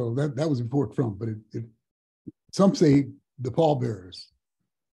 So that was before Trump, but some say the pallbearers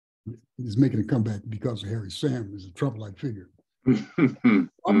is making a comeback because of Harry Sam, is a Trump-like figure. I'm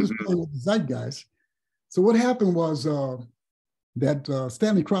just playing with the zeitgeist. So what happened was that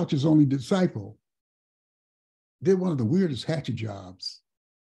Stanley Crouch's only disciple did one of the weirdest hatchet jobs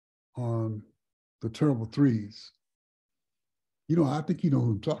on the Terrible Threes. I think you know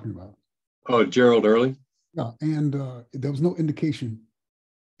who I'm talking about. Oh, Gerald Early? Yeah, and there was no indication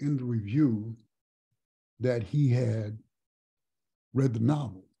in the review that he had read the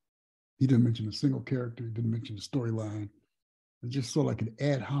novel. He didn't mention a single character, he didn't mention the storyline. It just sort of like an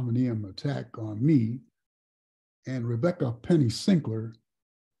ad hominem attack on me. And Rebecca Penny Sinkler,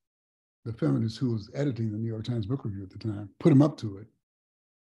 the feminist who was editing the New York Times Book Review at the time, put him up to it.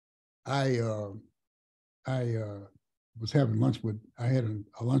 I was having lunch I had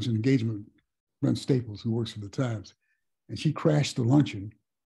a luncheon engagement with Brent Staples, who works for the Times, and she crashed the luncheon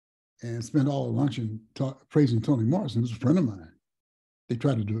and spent all the luncheon praising Toni Morrison, who's a friend of mine. They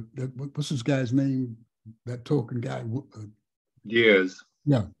tried to do it. What's this guy's name? That token guy? Diaz.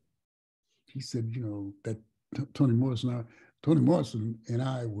 Yeah. He said, that Toni Morrison and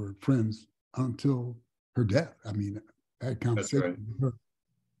I were friends until her death. I mean, I had conversations with her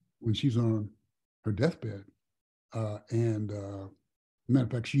when she's on her deathbed. Matter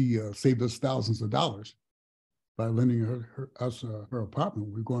of fact, she saved us thousands of dollars by lending us her apartment.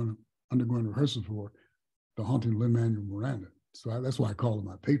 We're undergoing rehearsal for The Haunting of Lin-Manuel Miranda. So that's why I call her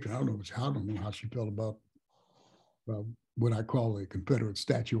my patron. I don't know how she felt about what I call a Confederate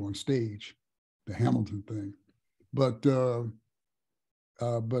statue on stage, the Hamilton thing. But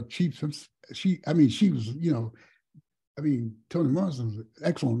I mean, she was, you know, I mean, Toni Morrison was an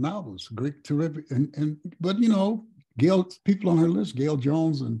excellent novelist, great, terrific, but you know, people on her list, Gail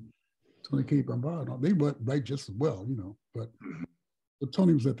Jones and Toni Cade Bambara, they write just as well, you know. But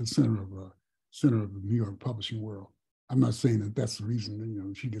Toni was at the center of the New York publishing world. I'm not saying that that's the reason, you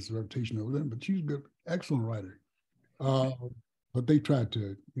know, she gets a reputation over them, but she's a good, excellent writer. But they tried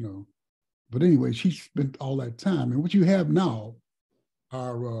to, you know. But anyway, she spent all that time, and what you have now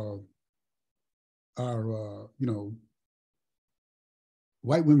are you know,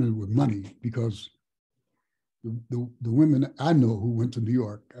 white women with money, because the women I know who went to New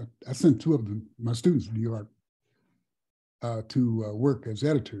York, I sent two of them, my students to New York, to work as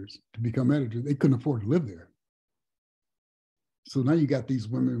editors, to become editors. They couldn't afford to live there. So now you got these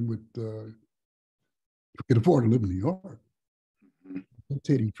women with who can afford to live in New York,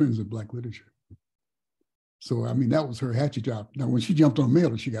 dictating trends of Black literature. So, I mean, that was her hatchet job. Now, when she jumped on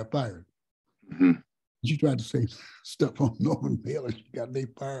Mailer, she got fired. She tried to say stuff on Norman Mailer, they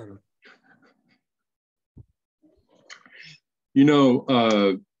fired her. You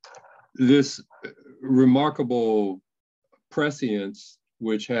know, this remarkable prescience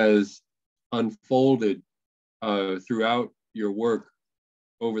which has unfolded throughout your work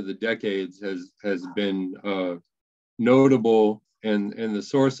over the decades has been notable and the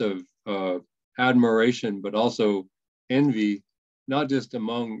source of admiration, but also envy, not just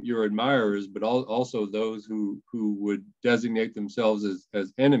among your admirers, but also those who would designate themselves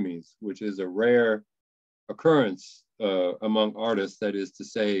as enemies, which is a rare occurrence among artists. That is to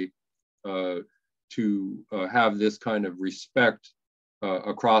say, to have this kind of respect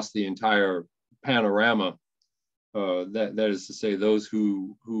across the entire panorama. That is to say, those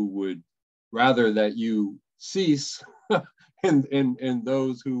who would rather that you cease, and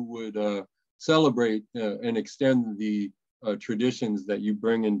those who would celebrate and extend the traditions that you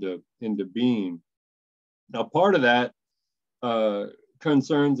bring into being. Now, part of that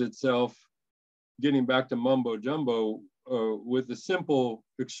concerns itself, getting back to Mumbo Jumbo, with the simple,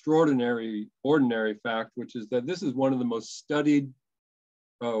 ordinary fact, which is that this is one of the most studied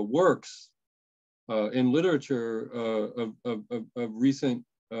works in literature of recent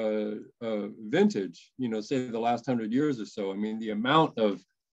vintage, you know, say the last 100 years or so. I mean, the amount of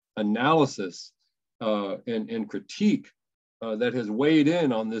analysis and critique that has weighed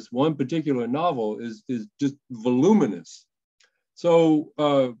in on this one particular novel is just voluminous. So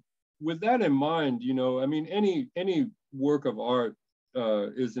with that in mind, you know, I mean, any work of art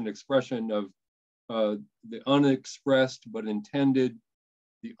is an expression of the unexpressed but intended,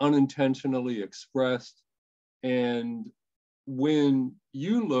 the unintentionally expressed. And when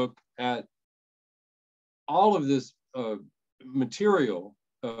you look at all of this material,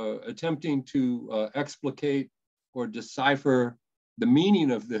 attempting to explicate or decipher the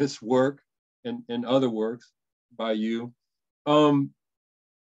meaning of this work and other works by you,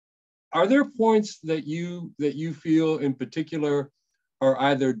 are there points that you feel in particular are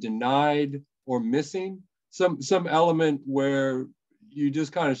either denied or missing? Some element where you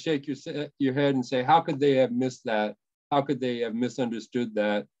just kind of shake your head and say, how could they have missed that? How could they have misunderstood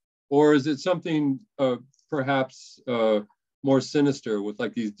that? Or is it something perhaps more sinister, with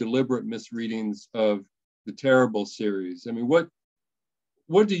like these deliberate misreadings of the Terrible series? I mean, what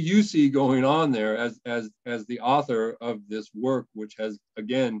do you see going on there as the author of this work, which has,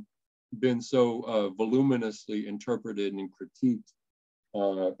 again, been so voluminously interpreted and critiqued,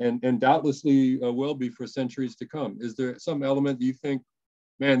 and doubtlessly will be for centuries to come? Is there some element that you think,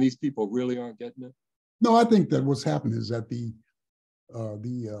 man, these people really aren't getting it? No, I think that what's happened is that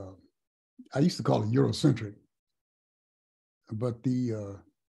I used to call it Eurocentric, but the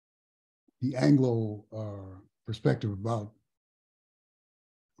Anglo perspective about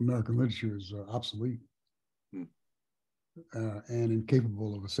American literature is obsolete and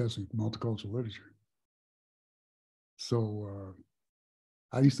incapable of assessing multicultural literature. So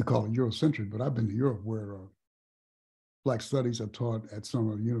I used to call it Eurocentric, but I've been to Europe where Black studies are taught at some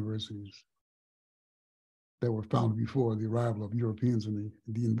of the universities that were founded before the arrival of Europeans in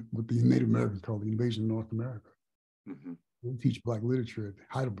what the Native Americans call the invasion of North America. We teach Black literature at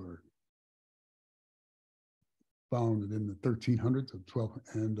Heidelberg, founded in the 1300s or 12,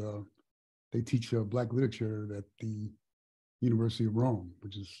 and they teach Black literature at the University of Rome,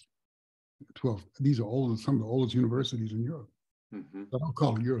 which is 12. These are some of the oldest universities in Europe. So I don't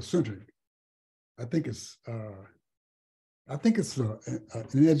call it Eurocentric. I think it's an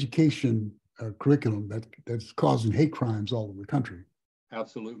education curriculum that's causing hate crimes all over the country.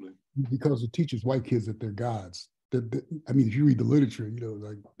 Absolutely. Because it teaches white kids that they're gods. I mean, if you read the literature, you know,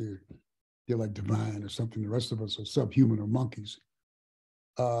 like they're like divine or something. The rest of us are subhuman or monkeys.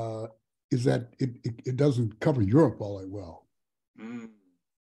 Is that it doesn't cover Europe all that well, you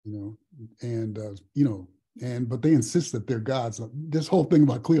know, and you know, but they insist that they're gods. This whole thing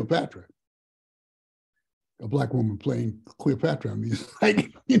about Cleopatra, a black woman playing Cleopatra. I mean, it's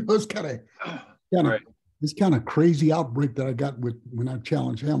like, you know, it's kind of right. this kind of crazy outbreak that I got when I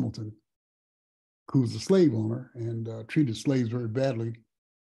challenged Hamilton, who was a slave owner and treated slaves very badly,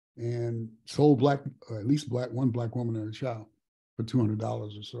 and sold at least one black woman and a child for $200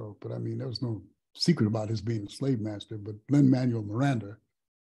 or so. But I mean, there was no secret about his being a slave master. But Lin-Manuel Miranda,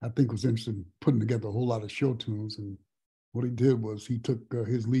 I think, was interested in putting together a whole lot of show tunes. And what he did was he took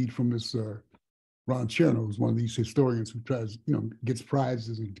his lead from this Ron Chernow, who's one of these historians who tries, you know, gets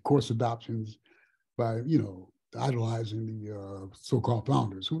prizes and course adoptions by, you know, idolizing the so-called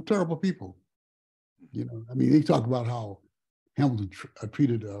founders, who were terrible people. You know, I mean, they talk about how Hamilton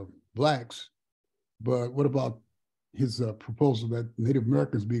treated blacks, but what about his proposal that Native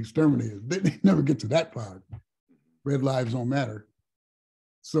Americans be exterminated? They never get to that part. Red lives don't matter.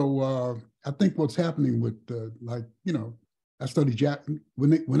 So I think what's happening with, like, you know, I studied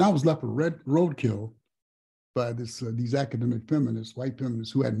when I was left with roadkill by these academic feminists, white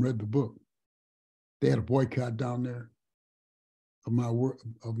feminists who hadn't read the book. They had a boycott down there of my work,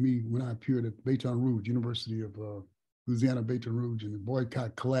 of me when I appeared at Baton Rouge, University of Louisiana, Baton Rouge, and the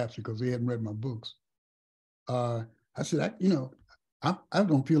boycott collapsed because they hadn't read my books. I said, you know, I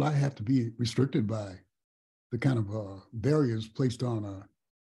don't feel I have to be restricted by the kind of barriers placed on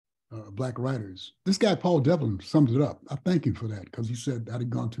black writers. This guy, Paul Devlin, sums it up. I thank him for that, because he said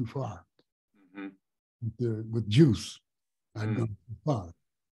I'd gone too far. With Juice, I'd gone too far.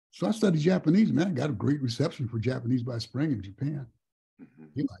 So I studied Japanese, man. I got a great reception for Japanese by spring in Japan.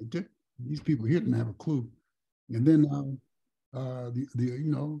 He liked it. These people here didn't have a clue. And then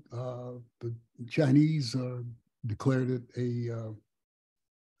the Chinese declared it a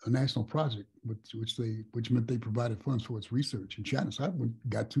national project, which meant they provided funds for its research in China. So I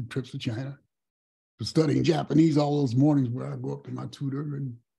got 2 trips to China for studying Japanese all those mornings where I go up to my tutor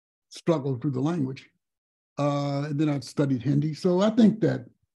and struggle through the language. And then I studied Hindi. So I think that,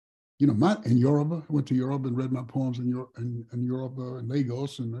 you know, in Yoruba, I went to Yoruba and read my poems in Yoruba and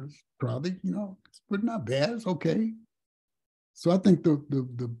Lagos, and it's probably, you know, it's not bad, it's okay. So I think the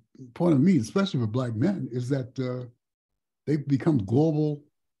point of me, especially for black men, is that they've become global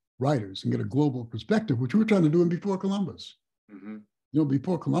writers and get a global perspective, which we were trying to do before Columbus. You know,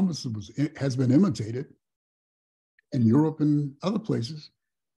 before Columbus has been imitated in Europe and other places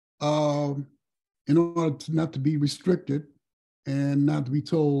in order not to be restricted and not to be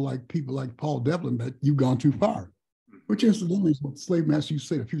told, like people like Paul Devlin, that you've gone too far, which incidentally is what slave masters used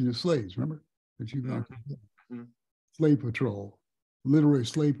to say to fugitive slaves, remember? That you've gone too far. Slave patrol, literary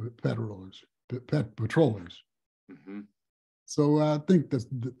slave patrollers. So I think that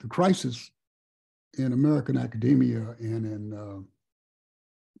the crisis in American academia and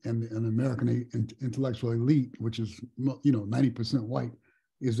in American intellectual elite, which is, you know, 90% white,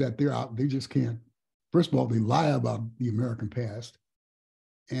 is that they just can't. First of all, they lie about the American past,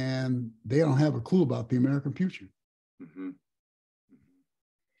 and they don't have a clue about the American future.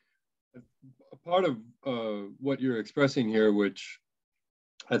 A part of what you're expressing here, which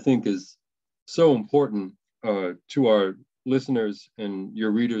I think is so important to our listeners and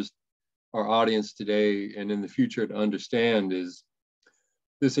your readers, our audience today and in the future to understand, is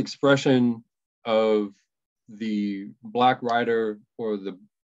this expression of the Black writer or the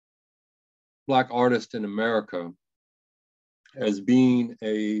Black artist in America as being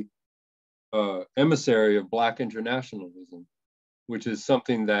a emissary of Black internationalism, which is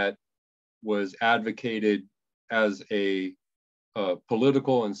something that was advocated as a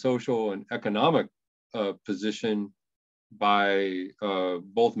political and social and economic position by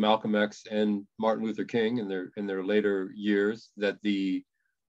both Malcolm X and Martin Luther King in their later years, that the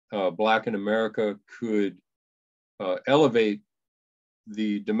Black in America could elevate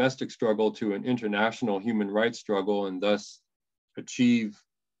the domestic struggle to an international human rights struggle and thus achieve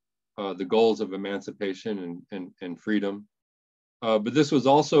the goals of emancipation and freedom. But this was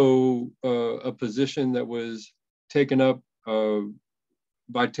also a position that was taken up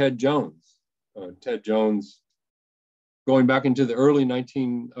by Ted Jones. Ted Jones, going back into the early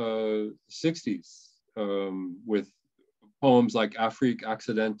 1960s with poems like Afrique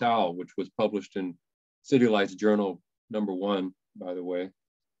Accidentale, which was published in City Lights Journal #1, by the way.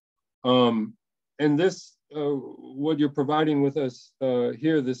 And this, what you're providing with us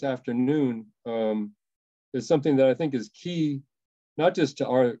here this afternoon is something that I think is key, not just to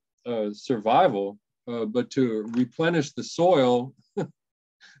our survival, but to replenish the soil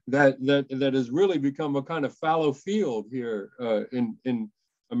that has really become a kind of fallow field here in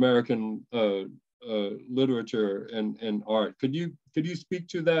American literature and art. Could you speak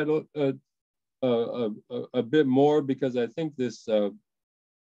to that a bit more, because I think this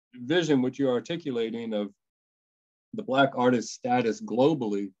vision which you're articulating of the Black artist status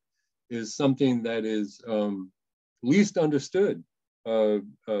globally is something that is least understood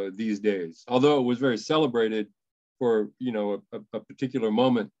these days. Although it was very celebrated for a particular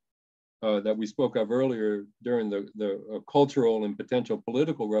moment that we spoke of earlier during the cultural and potential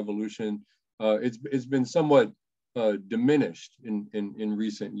political revolution, it's been somewhat diminished in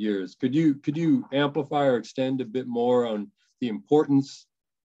recent years. Could you amplify or extend a bit more on the importance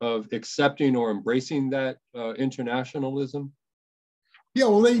of accepting or embracing that internationalism? Yeah,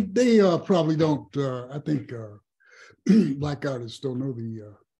 well, they probably don't. I think Black artists don't know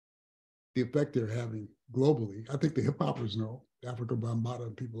the effect they're having globally. I think the hip hoppers know, Africa Bambaataa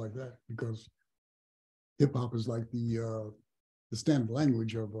and people like that, because hip hop is like the standard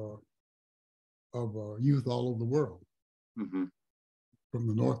language of youth all over the world, mm-hmm. from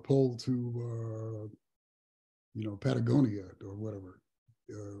the North Pole to Patagonia or whatever,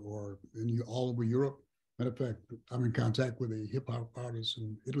 or all over Europe. Matter of fact, I'm in contact with a hip hop artist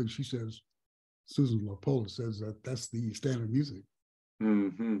in Italy. She says, Susan Lapola says that that's the standard music,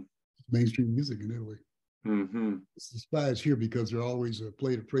 mm-hmm. mainstream music in Italy. Mm-hmm. It's despised here because they're always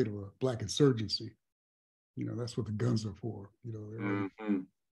afraid of a Black insurgency. That's what the guns are for.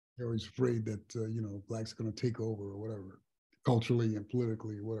 They're always afraid that Blacks are going to take over or whatever, culturally and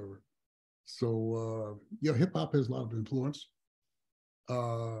politically or whatever. So hip hop has a lot of influence,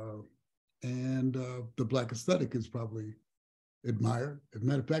 and the Black aesthetic is probably admired. As a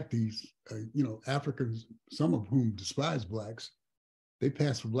matter of fact, these Africans, some of whom despise Blacks, they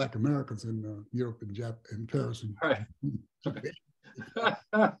pass for Black Americans in Europe and Japan, Paris, and right.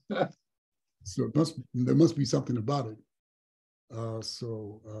 So there must be something about it. I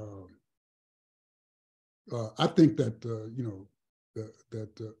think that of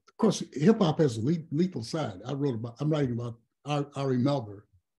course hip hop has a lethal side. I'm writing about Ari Melber,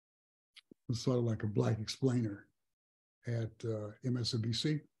 who's sort of like a Black explainer at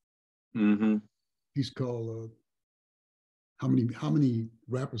MSNBC. Mm-hmm. He's called how many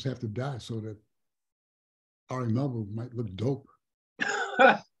rappers have to die so that Ari Melber might look dope.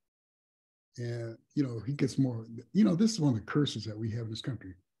 And he gets more. This is one of the curses that we have in this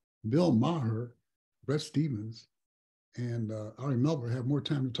country. Bill Maher, Brett Stevens, and Ari Melber have more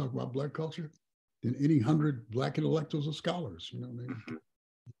time to talk about Black culture than any 100 Black intellectuals or scholars.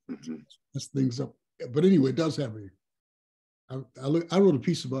 Mm-hmm. That's things up. But anyway, it does have I wrote a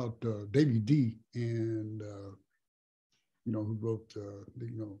piece about David D. and who wrote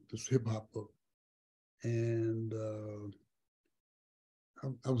this hip hop book, and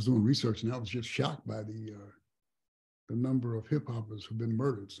I was doing research, and I was just shocked by the number of hip hoppers who've been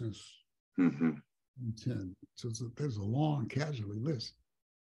murdered since mm-hmm. 2010. So there's a long casualty list,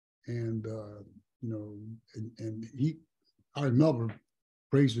 and Ari Melber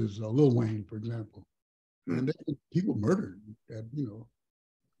praises Lil Wayne, for example, and then people murdered at Lil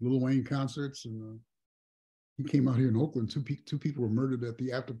Wayne concerts, and he came out here in Oakland. Two people were murdered at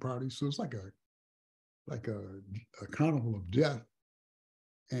the after party. So it's like a carnival of death.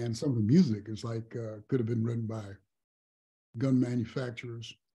 And some of the music is could have been written by gun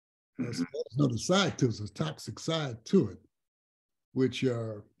manufacturers. Mm-hmm. So there's another side to it, a toxic side to it, which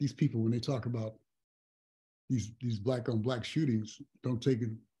these people, when they talk about these Black on Black shootings, don't take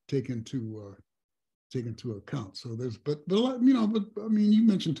into account. So there's, but I mean, you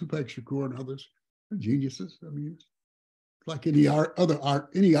mentioned Tupac Shakur and others, they're geniuses. I mean, it's like any art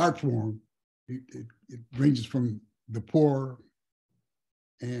form, it ranges from the poor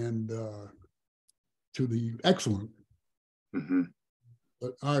and to the excellent. Mm-hmm.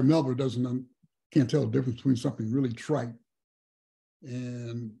 But Ari Melber can't tell the difference between something really trite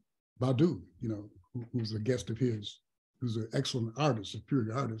and Badu, who's a guest of his, who's an excellent artist, a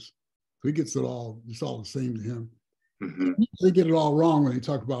pure artist. So he gets it all, it's all the same to him. Mm-hmm. They get it all wrong when they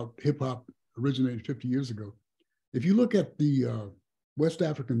talk about hip hop originated 50 years ago. If you look at the West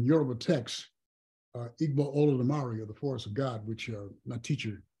African Yoruba text, Igbo Olodumare, or the Forest of God, which my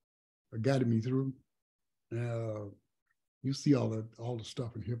teacher guided me through, you see all the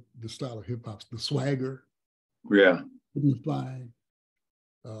stuff in the style of hip hop, the swagger, dignifying,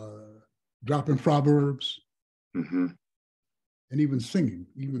 dropping proverbs, mm-hmm. and even singing,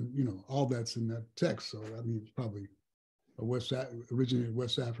 all that's in that text. So I mean, it's probably originated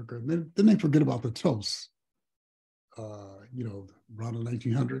West Africa. And then they forget about the toasts, around the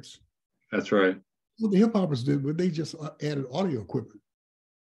 1900s. That's right. what the hip hoppers did, but they just added audio equipment.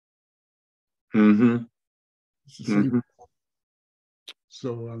 Mm-hmm. It's the same. Mm-hmm.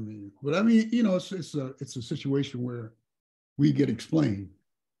 So I mean, but I mean, you know, it's a situation where we get explained.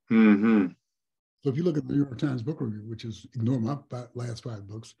 Mm-hmm. So if you look at the New York Times book review, which is ignore my last 5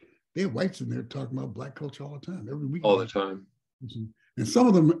 books, they have whites in there talking about Black culture all the time, every week. All the time. And some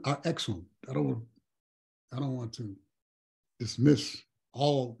of them are excellent. I don't want to dismiss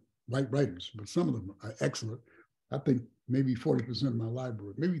all white writers, but some of them are excellent. I think maybe 40% of my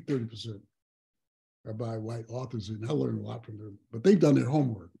library, maybe 30% are by white authors, and I learned a lot from them. But they've done their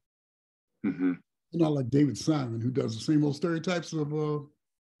homework. Mm-hmm. Not like David Simon, who does the same old stereotypes of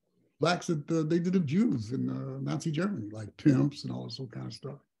Blacks that they did of Jews in Nazi Germany, like pimps and all this kind of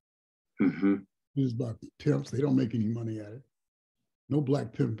stuff. Mm-hmm. It's about pimps. They don't make any money at it. No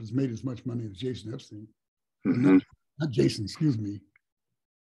Black pimp has made as much money as Jason Epstein. Mm-hmm. Not Jason, excuse me.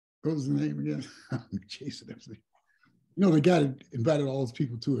 What was the name again? Jason Epstein. You know, the guy that invited all those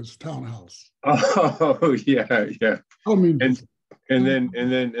people to his townhouse. Oh yeah, yeah. I don't mean and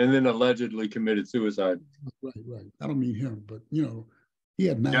then allegedly committed suicide. Right. I don't mean him, but you know, he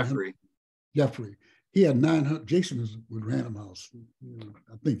had 900. Jeffrey. He had 900. Jason was with Random House. You know,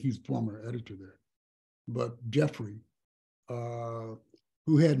 I think he's former editor there. But Jeffrey,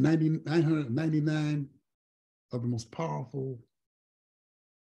 who had 999 of the most powerful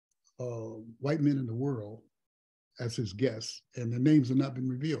white men in the world as his guests, and their names have not been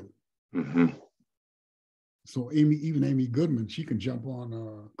revealed. Mm-hmm. So even Amy Goodman, she can jump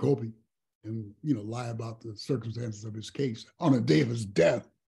on Kobe and, you know, lie about the circumstances of his case on the day of his death.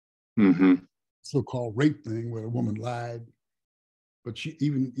 Mm-hmm. So-called rape thing where a woman lied, but she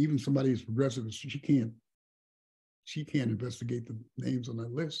even somebody who's progressive, she can't investigate the names on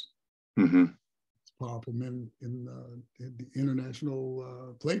that list. Mm-hmm. It's powerful men in the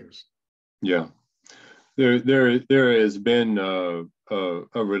international players. Yeah, there has been a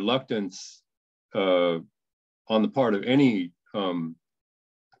reluctance on the part of any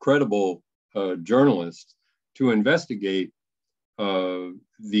credible journalist to investigate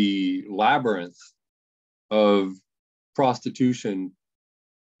the labyrinth of prostitution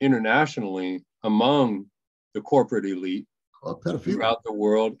internationally among the corporate elite throughout the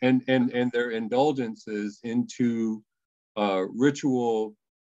world, and their indulgences into ritual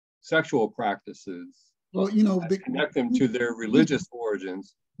sexual practices. Well, you know, they connect them to their religious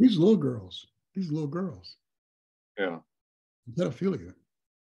origins. These little girls. Yeah. Pedophilia.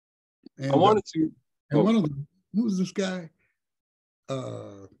 And I wanted to. And one of them, who was this guy?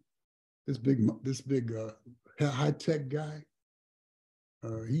 This big high tech guy.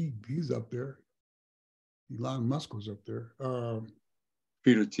 He's up there. Elon Musk was up there.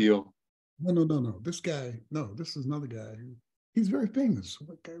 Peter Thiel. No. This guy. No, this is another guy. He's very famous.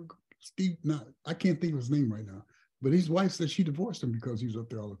 Steve. No, I can't think of his name right now. But his wife said she divorced him because he's up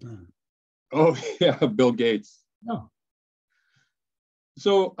there all the time. Oh yeah, Bill Gates. No.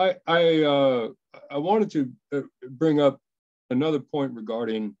 So I wanted to bring up another point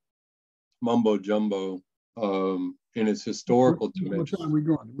regarding Mumbo Jumbo in its historical dimension. How much time we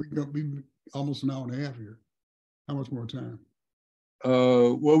going? We're going to be almost an hour and a half here. How much more time?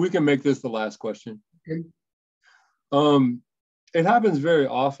 Well, we can make this the last question. Okay. It happens very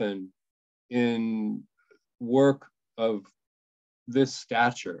often in work of this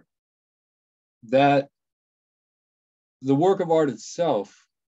stature that the work of art itself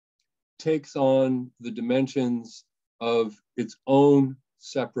takes on the dimensions of its own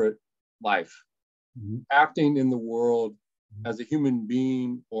separate life, acting in the world as a human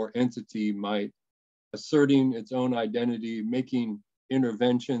being or entity might, asserting its own identity, making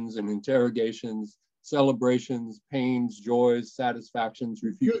interventions and interrogations, celebrations, pains, joys, satisfactions,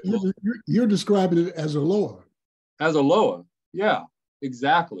 refusals. You're describing it as a Loa. As a Loa, yeah,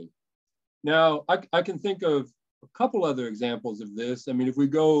 exactly. Now, I can think of a couple other examples of this. I mean, if we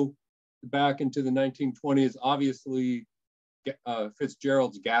go back into the 1920s, obviously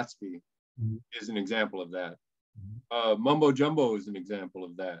Fitzgerald's Gatsby is an example of that. Mumbo Jumbo is an example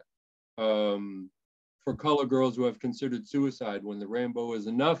of that. For Color Girls Who Have Considered Suicide When the Rainbow Is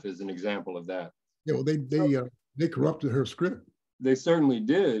Enough is an example of that. Yeah, well, they corrupted her script. They certainly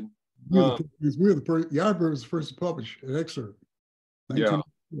did. Yardbird was the first to publish an excerpt. Yeah.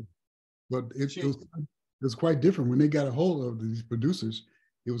 But it was quite different when they got a hold of these producers.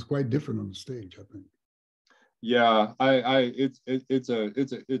 It was quite different on the stage, I think. Yeah,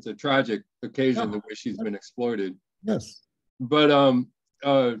 it's a tragic occasion the way she's been exploited. Yes. But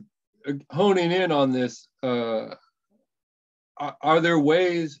honing in on this, are there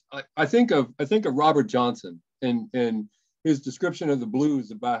ways? I think of Robert Johnson and his description of the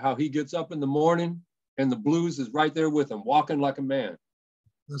blues about how he gets up in the morning and the blues is right there with him, walking like a man.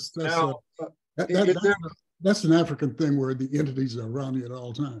 That's an African thing where the entities are around you at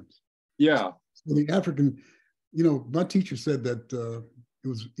all times. Yeah. So the African, my teacher said that it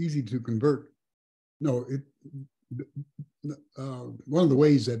was easy to convert. No, one of the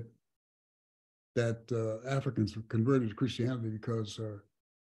ways that Africans were converted to Christianity because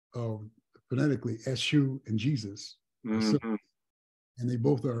phonetically Eshu and Jesus, Mm-hmm. and they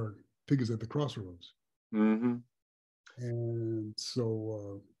both are figures at the crossroads. Mm-hmm. And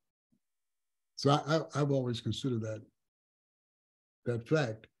so I've always considered that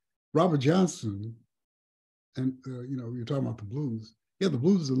fact. Robert Johnson, and you're talking about the blues. Yeah, the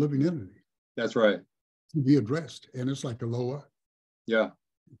blues is a living entity. That's right. To be addressed, and it's like a Loa. Yeah.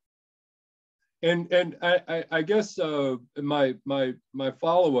 And I guess my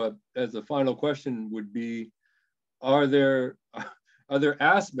follow-up as a final question would be, are there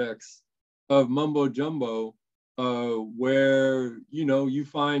aspects of Mumbo Jumbo where you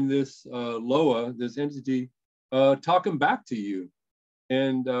find this Loa, this entity, talking back to you,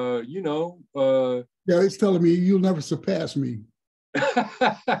 and yeah, it's telling me you'll never surpass me.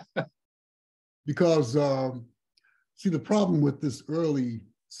 Because see, the problem with this early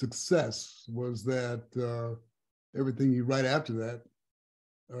success was that everything you write after that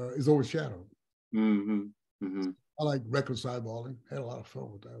is overshadowed. Mm-hmm. Mm-hmm. I like reckless eyeballing. Had a lot of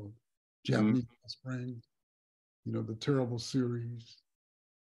fun with that one. Japanese Spring, the terrible series.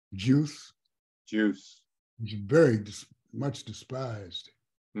 Juice, which is very much despised.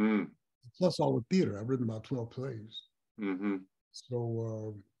 Mm. Plus all the theater. I've written about 12 plays. Mm-hmm.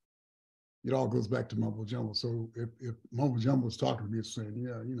 So it all goes back to Mumbo Jumbo. So if Mumbo Jumbo was talking to me, it's saying,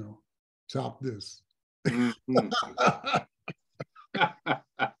 yeah, chop this. Mm-hmm.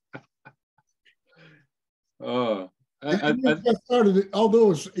 I started it,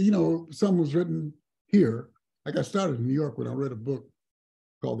 although some was written here. Like I started in New York when I read a book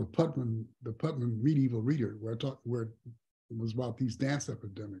called the Putnam Medieval Reader, where it was about these dance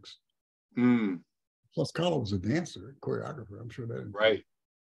epidemics. Mm. Plus, Carlo was a dancer, choreographer. I'm sure that.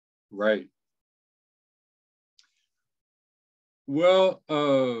 Right. Well,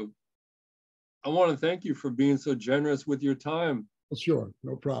 I want to thank you for being so generous with your time. Sure,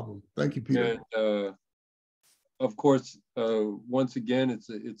 no problem. Thank you, Peter. And of course, once again, it's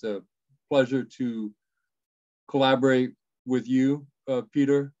a pleasure to collaborate with you,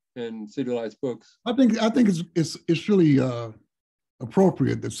 Peter, and City Lights Books. I think it's really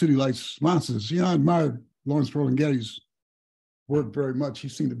appropriate that City Lights sponsors. I admire Lawrence Ferlinghetti's work very much. He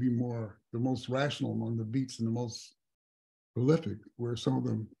seemed to be the most rational among the beats and the most prolific, where some of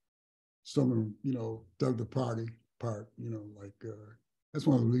them dug the party part. That's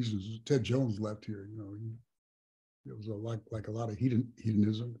one of the reasons Ted Jones left here. It was like a lot of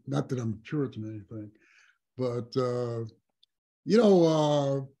hedonism. Not that I'm a Puritan or anything, but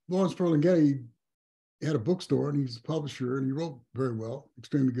Lawrence Ferlinghetti had a bookstore and he's a publisher and he wrote very well,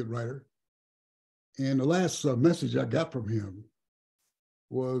 extremely good writer. And the last message I got from him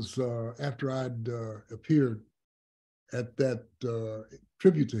was after I'd appeared at that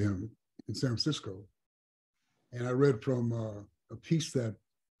tribute to him in San Francisco. And I read from a piece that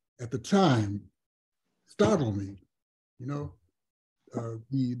at the time startled me, the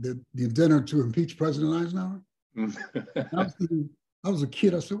intent to impeach President Eisenhower. I was a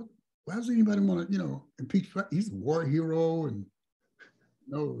kid. I said, why does anybody want to, impeach? He's a war hero and,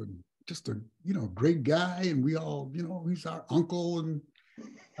 and just a, great guy. And we all, he's our uncle. And I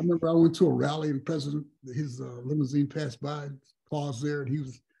remember I went to a rally and his limousine passed by, paused there, and he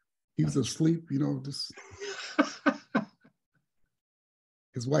was asleep, just.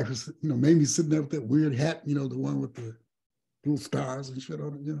 His wife was, Mamie sitting there with that weird hat, the one with the blue stars and shit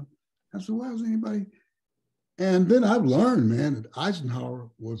on it, I said, why was anybody? And then I've learned, man, that Eisenhower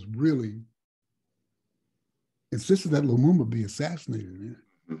was really insisted that Lumumba be assassinated, man.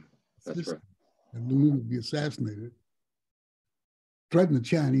 That's right. That Lumumba be assassinated. Threatened the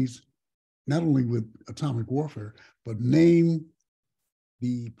Chinese not only with atomic warfare, but name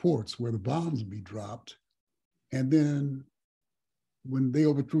the ports where the bombs would be dropped. And then when they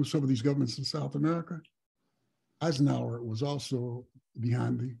overthrew some of these governments in South America, Eisenhower was also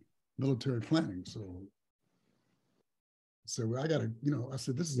behind the military planning. So I got to, I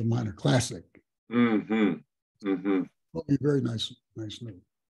said, this is a minor classic. Mm-hmm. Mm-hmm. A very nice note.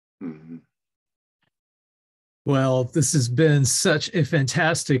 Mm-hmm. Well, this has been such a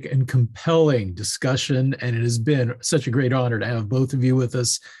fantastic and compelling discussion, and it has been such a great honor to have both of you with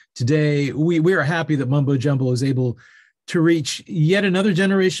us today. We are happy that Mumbo Jumbo is able to reach yet another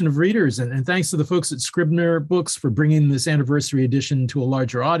generation of readers, and thanks to the folks at Scribner Books for bringing this anniversary edition to a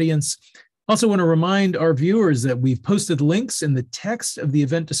larger audience. Also want to remind our viewers that we've posted links in the text of the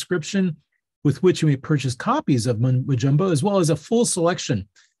event description with which you may purchase copies of Mumbo Jumbo, as well as a full selection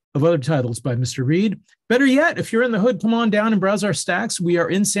of other titles by Mr. Reed. Better yet, if you're in the hood, come on down and browse our stacks. We are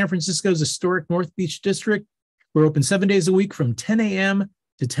in San Francisco's historic North Beach district. We're open 7 days a week from 10 a.m.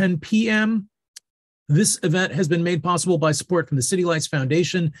 to 10 p.m. This event has been made possible by support from the City Lights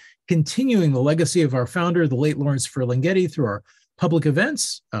Foundation, continuing the legacy of our founder, the late Lawrence Ferlinghetti, through our public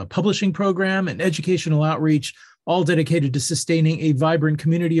events, publishing program, and educational outreach, all dedicated to sustaining a vibrant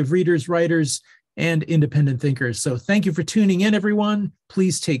community of readers, writers, and independent thinkers. So thank you for tuning in, everyone.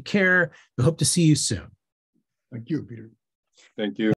 Please take care. We hope to see you soon. Thank you, Peter. Thank you.